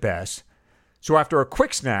 words at best. So after a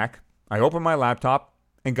quick snack, I opened my laptop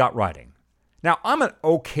and got writing. Now, I'm an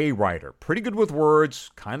okay writer, pretty good with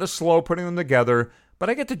words, kind of slow putting them together, but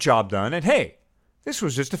I get the job done, and hey, this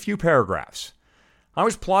was just a few paragraphs. I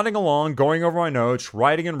was plodding along, going over my notes,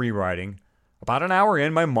 writing and rewriting. About an hour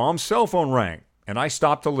in, my mom's cell phone rang, and I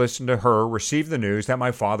stopped to listen to her receive the news that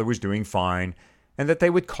my father was doing fine and that they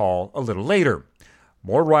would call a little later.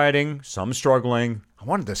 More writing, some struggling. I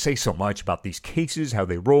wanted to say so much about these cases, how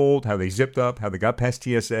they rolled, how they zipped up, how they got past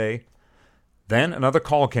TSA. Then another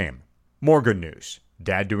call came. More good news.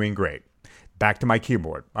 Dad doing great. Back to my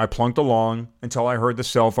keyboard. I plunked along until I heard the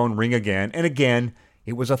cell phone ring again, and again,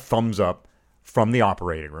 it was a thumbs up from the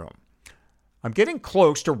operating room. I'm getting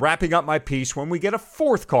close to wrapping up my piece when we get a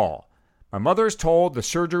 4th call. My mother is told the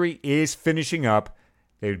surgery is finishing up.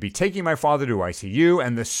 They would be taking my father to ICU,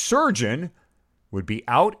 and the surgeon would be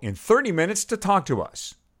out in 30 minutes to talk to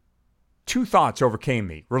us. 2 thoughts overcame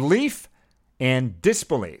me: relief and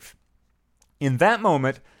disbelief. In that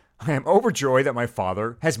moment, I am overjoyed that my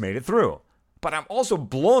father has made it through. But I'm also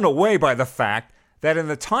blown away by the fact that in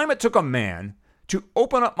the time it took a man to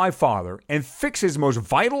open up my father and fix his most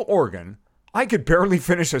vital organ, I could barely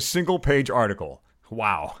finish a single-page article.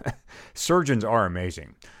 Wow. Surgeons are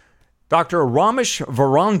amazing. Dr. Ramesh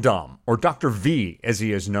Varandam, or Dr. V, as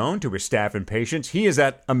he is known to his staff and patients, he is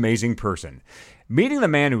that amazing person. Meeting the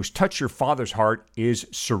man who's touched your father's heart is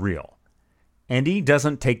surreal. And he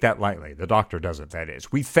doesn't take that lightly. The doctor doesn't, that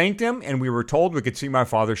is. We thanked him, and we were told we could see my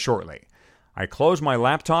father shortly. I closed my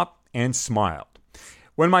laptop and smiled.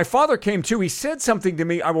 When my father came to, he said something to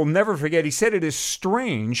me I will never forget. He said, "It is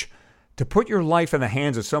strange To put your life in the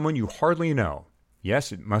hands of someone you hardly know.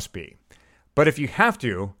 Yes, it must be. But if you have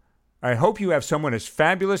to, I hope you have someone as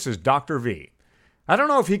fabulous as Dr. V. I don't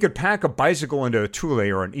know if he could pack a bicycle into a Thule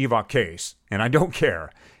or an Evoque case, and I don't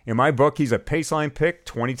care. In my book, he's a Paceline pick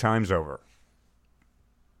 20 times over.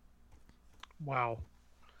 Wow.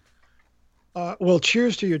 Well,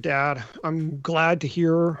 cheers to your dad. I'm glad to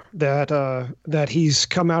hear that he's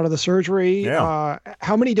come out of the surgery. Yeah.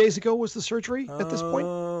 How many days ago was the surgery at this point?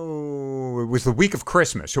 Oh, it was the week of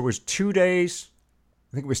Christmas. So it was 2 days.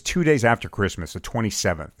 I think it was 2 days after Christmas, the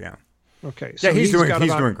 27th. Yeah. Okay. So Yeah, he's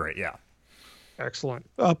doing great. Yeah. Excellent.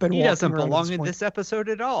 Up and he walking doesn't around belong at in point. this episode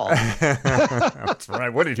at all. That's right.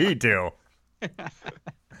 What did he do?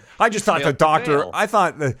 I just thought the failed to doctor.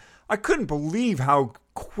 fail. I couldn't believe how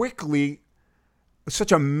quickly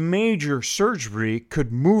such a major surgery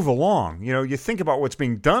could move along. You know, you think about what's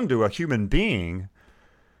being done to a human being,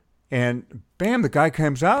 and bam, the guy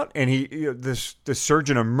comes out, and this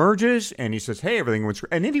surgeon emerges, and he says, "Hey, everything went,"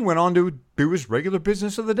 and then he went on to do his regular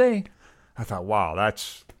business of the day. I thought, wow,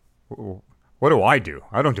 what do?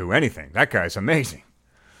 I don't do anything. That guy's amazing.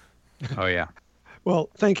 Oh, yeah.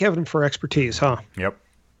 Well, thank heaven for expertise, huh? Yep.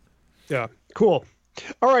 Yeah. Cool.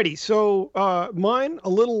 Alrighty, so mine a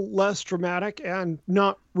little less dramatic and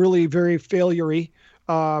not really very failure-y.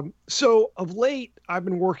 So of late, I've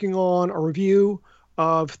been working on a review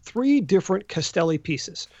of 3 different Castelli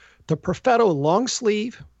pieces: the Perfetto long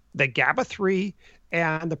sleeve, the Gabba 3,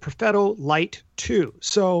 and the Perfetto Light 2.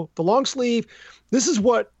 So the long sleeve, this is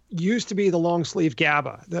what used to be the long sleeve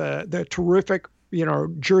Gabba, the terrific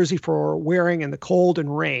jersey for wearing in the cold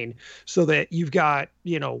and rain, so that you've got,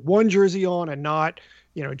 one jersey on and not,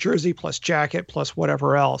 jersey plus jacket plus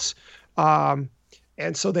whatever else. And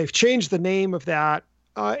so they've changed the name of that.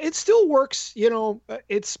 It still works.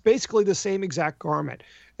 It's basically the same exact garment.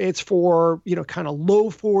 It's for, kind of low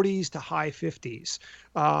 40s to high 50s.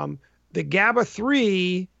 The Gabba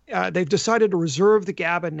 3, they've decided to reserve the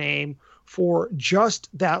Gabba name for just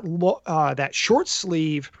that short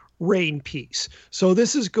sleeve rain piece. So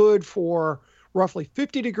this is good for roughly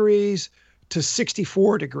 50 degrees to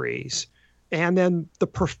 64 degrees. And then the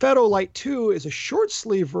Perfetto Light 2 is a short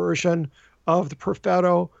sleeve version of the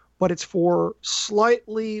Perfetto, but it's for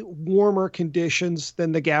slightly warmer conditions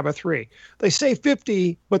than the Gabba 3. They say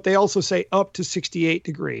 50, but they also say up to 68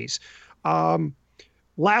 degrees.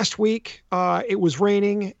 Last week, it was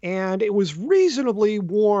raining, and it was reasonably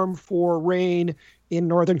warm for rain in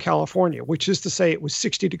Northern California, which is to say it was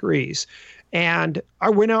 60 degrees. And I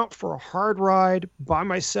went out for a hard ride by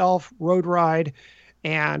myself, road ride,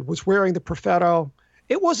 and was wearing the Perfetto.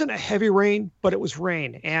 It wasn't a heavy rain, but it was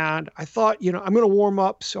rain. And I thought, I'm going to warm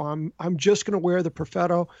up, so I'm just going to wear the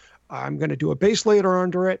Perfetto. I'm going to do a base layer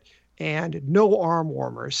under it and no arm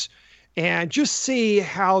warmers, and just see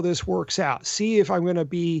how this works out. See if I'm going to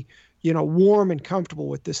be, warm and comfortable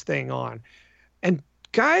with this thing on. And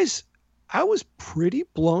guys, I was pretty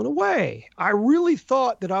blown away. I really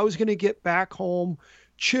thought that I was going to get back home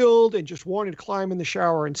chilled and just wanted to climb in the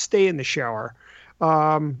shower and stay in the shower.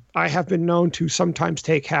 I have been known to sometimes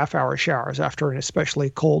take half-hour showers after an especially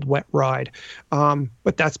cold, wet ride.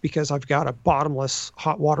 But that's because I've got a bottomless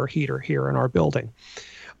hot water heater here in our building.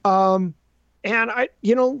 And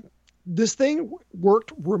this thing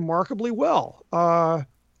worked remarkably well.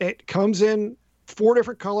 It comes in 4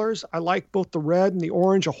 different colors. I like both the red and the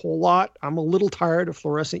orange a whole lot. I'm a little tired of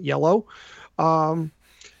fluorescent yellow.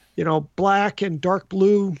 Black and dark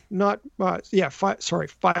blue,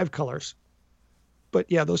 5 colors. But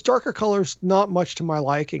yeah, those darker colors, not much to my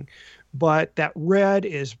liking. But that red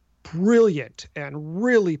is brilliant and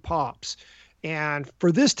really pops. And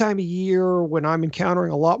for this time of year, when I'm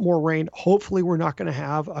encountering a lot more rain, hopefully we're not going to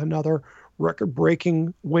have another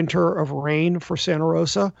record-breaking winter of rain for Santa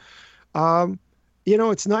Rosa.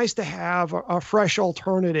 It's nice to have a fresh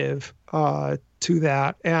alternative to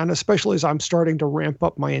that, and especially as I'm starting to ramp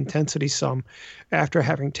up my intensity some after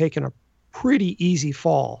having taken a pretty easy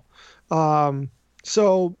fall.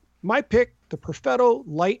 So my pick, the Perfetto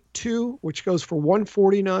Light 2, which goes for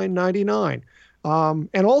 $149.99.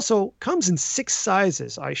 And also comes in 6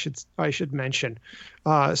 sizes, I should mention.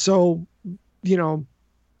 So,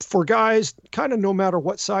 for guys, kind of no matter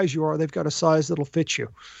what size you are, they've got a size that'll fit you.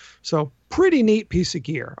 So pretty neat piece of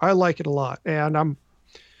gear. I like it a lot. And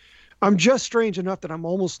I'm just strange enough that I'm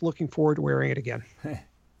almost looking forward to wearing it again.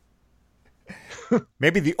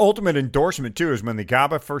 Maybe the ultimate endorsement, too, is when the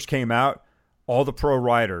Gabba first came out, all the pro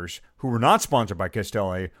riders who were not sponsored by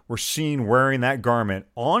Castelli were seen wearing that garment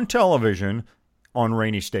on television on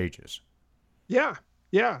rainy stages. Yeah.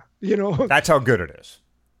 That's how good it is.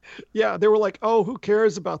 Yeah, they were like, "Oh, who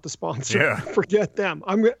cares about the sponsor? Yeah. Forget them.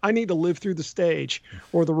 I need to live through the stage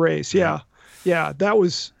or the race." Yeah, yeah, that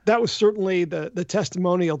was certainly the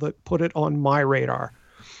testimonial that put it on my radar.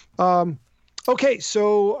 Okay,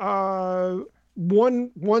 so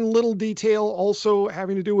one little detail also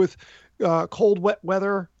having to do with cold, wet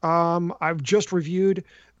weather. I've just reviewed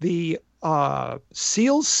the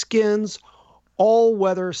Seal Skins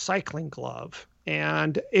all-weather cycling glove,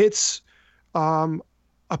 and it's a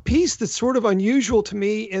piece that's sort of unusual to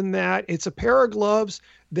me in that it's a pair of gloves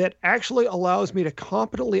that actually allows me to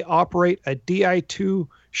competently operate a Di2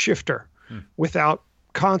 shifter without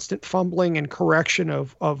constant fumbling and correction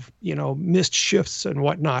of missed shifts and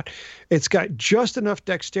whatnot. It's got just enough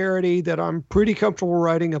dexterity that I'm pretty comfortable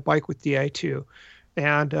riding a bike with Di2.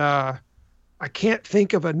 And I can't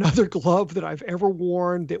think of another glove that I've ever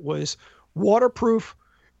worn that was waterproof,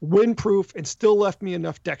 windproof, and still left me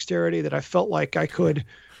enough dexterity that I felt like I could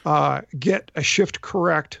get a shift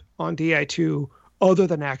correct on Di2 other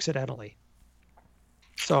than accidentally.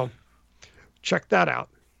 So check that out.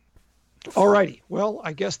 Alrighty. Well,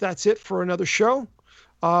 I guess that's it for another show.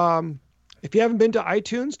 If you haven't been to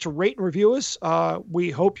iTunes to rate and review us,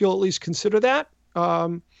 we hope you'll at least consider that.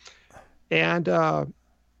 And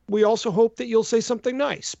we also hope that you'll say something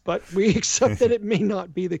nice, but we accept that it may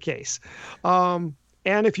not be the case. And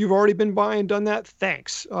if you've already been by and done that,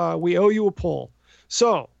 thanks. We owe you a pull.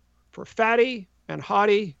 So for Fatty and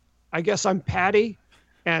Hottie, I guess I'm Patty,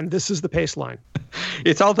 and this is the Pace Line.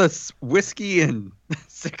 It's all this whiskey and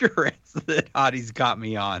cigarettes that Hottie's got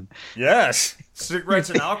me on. Yes, cigarettes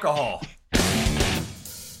and alcohol.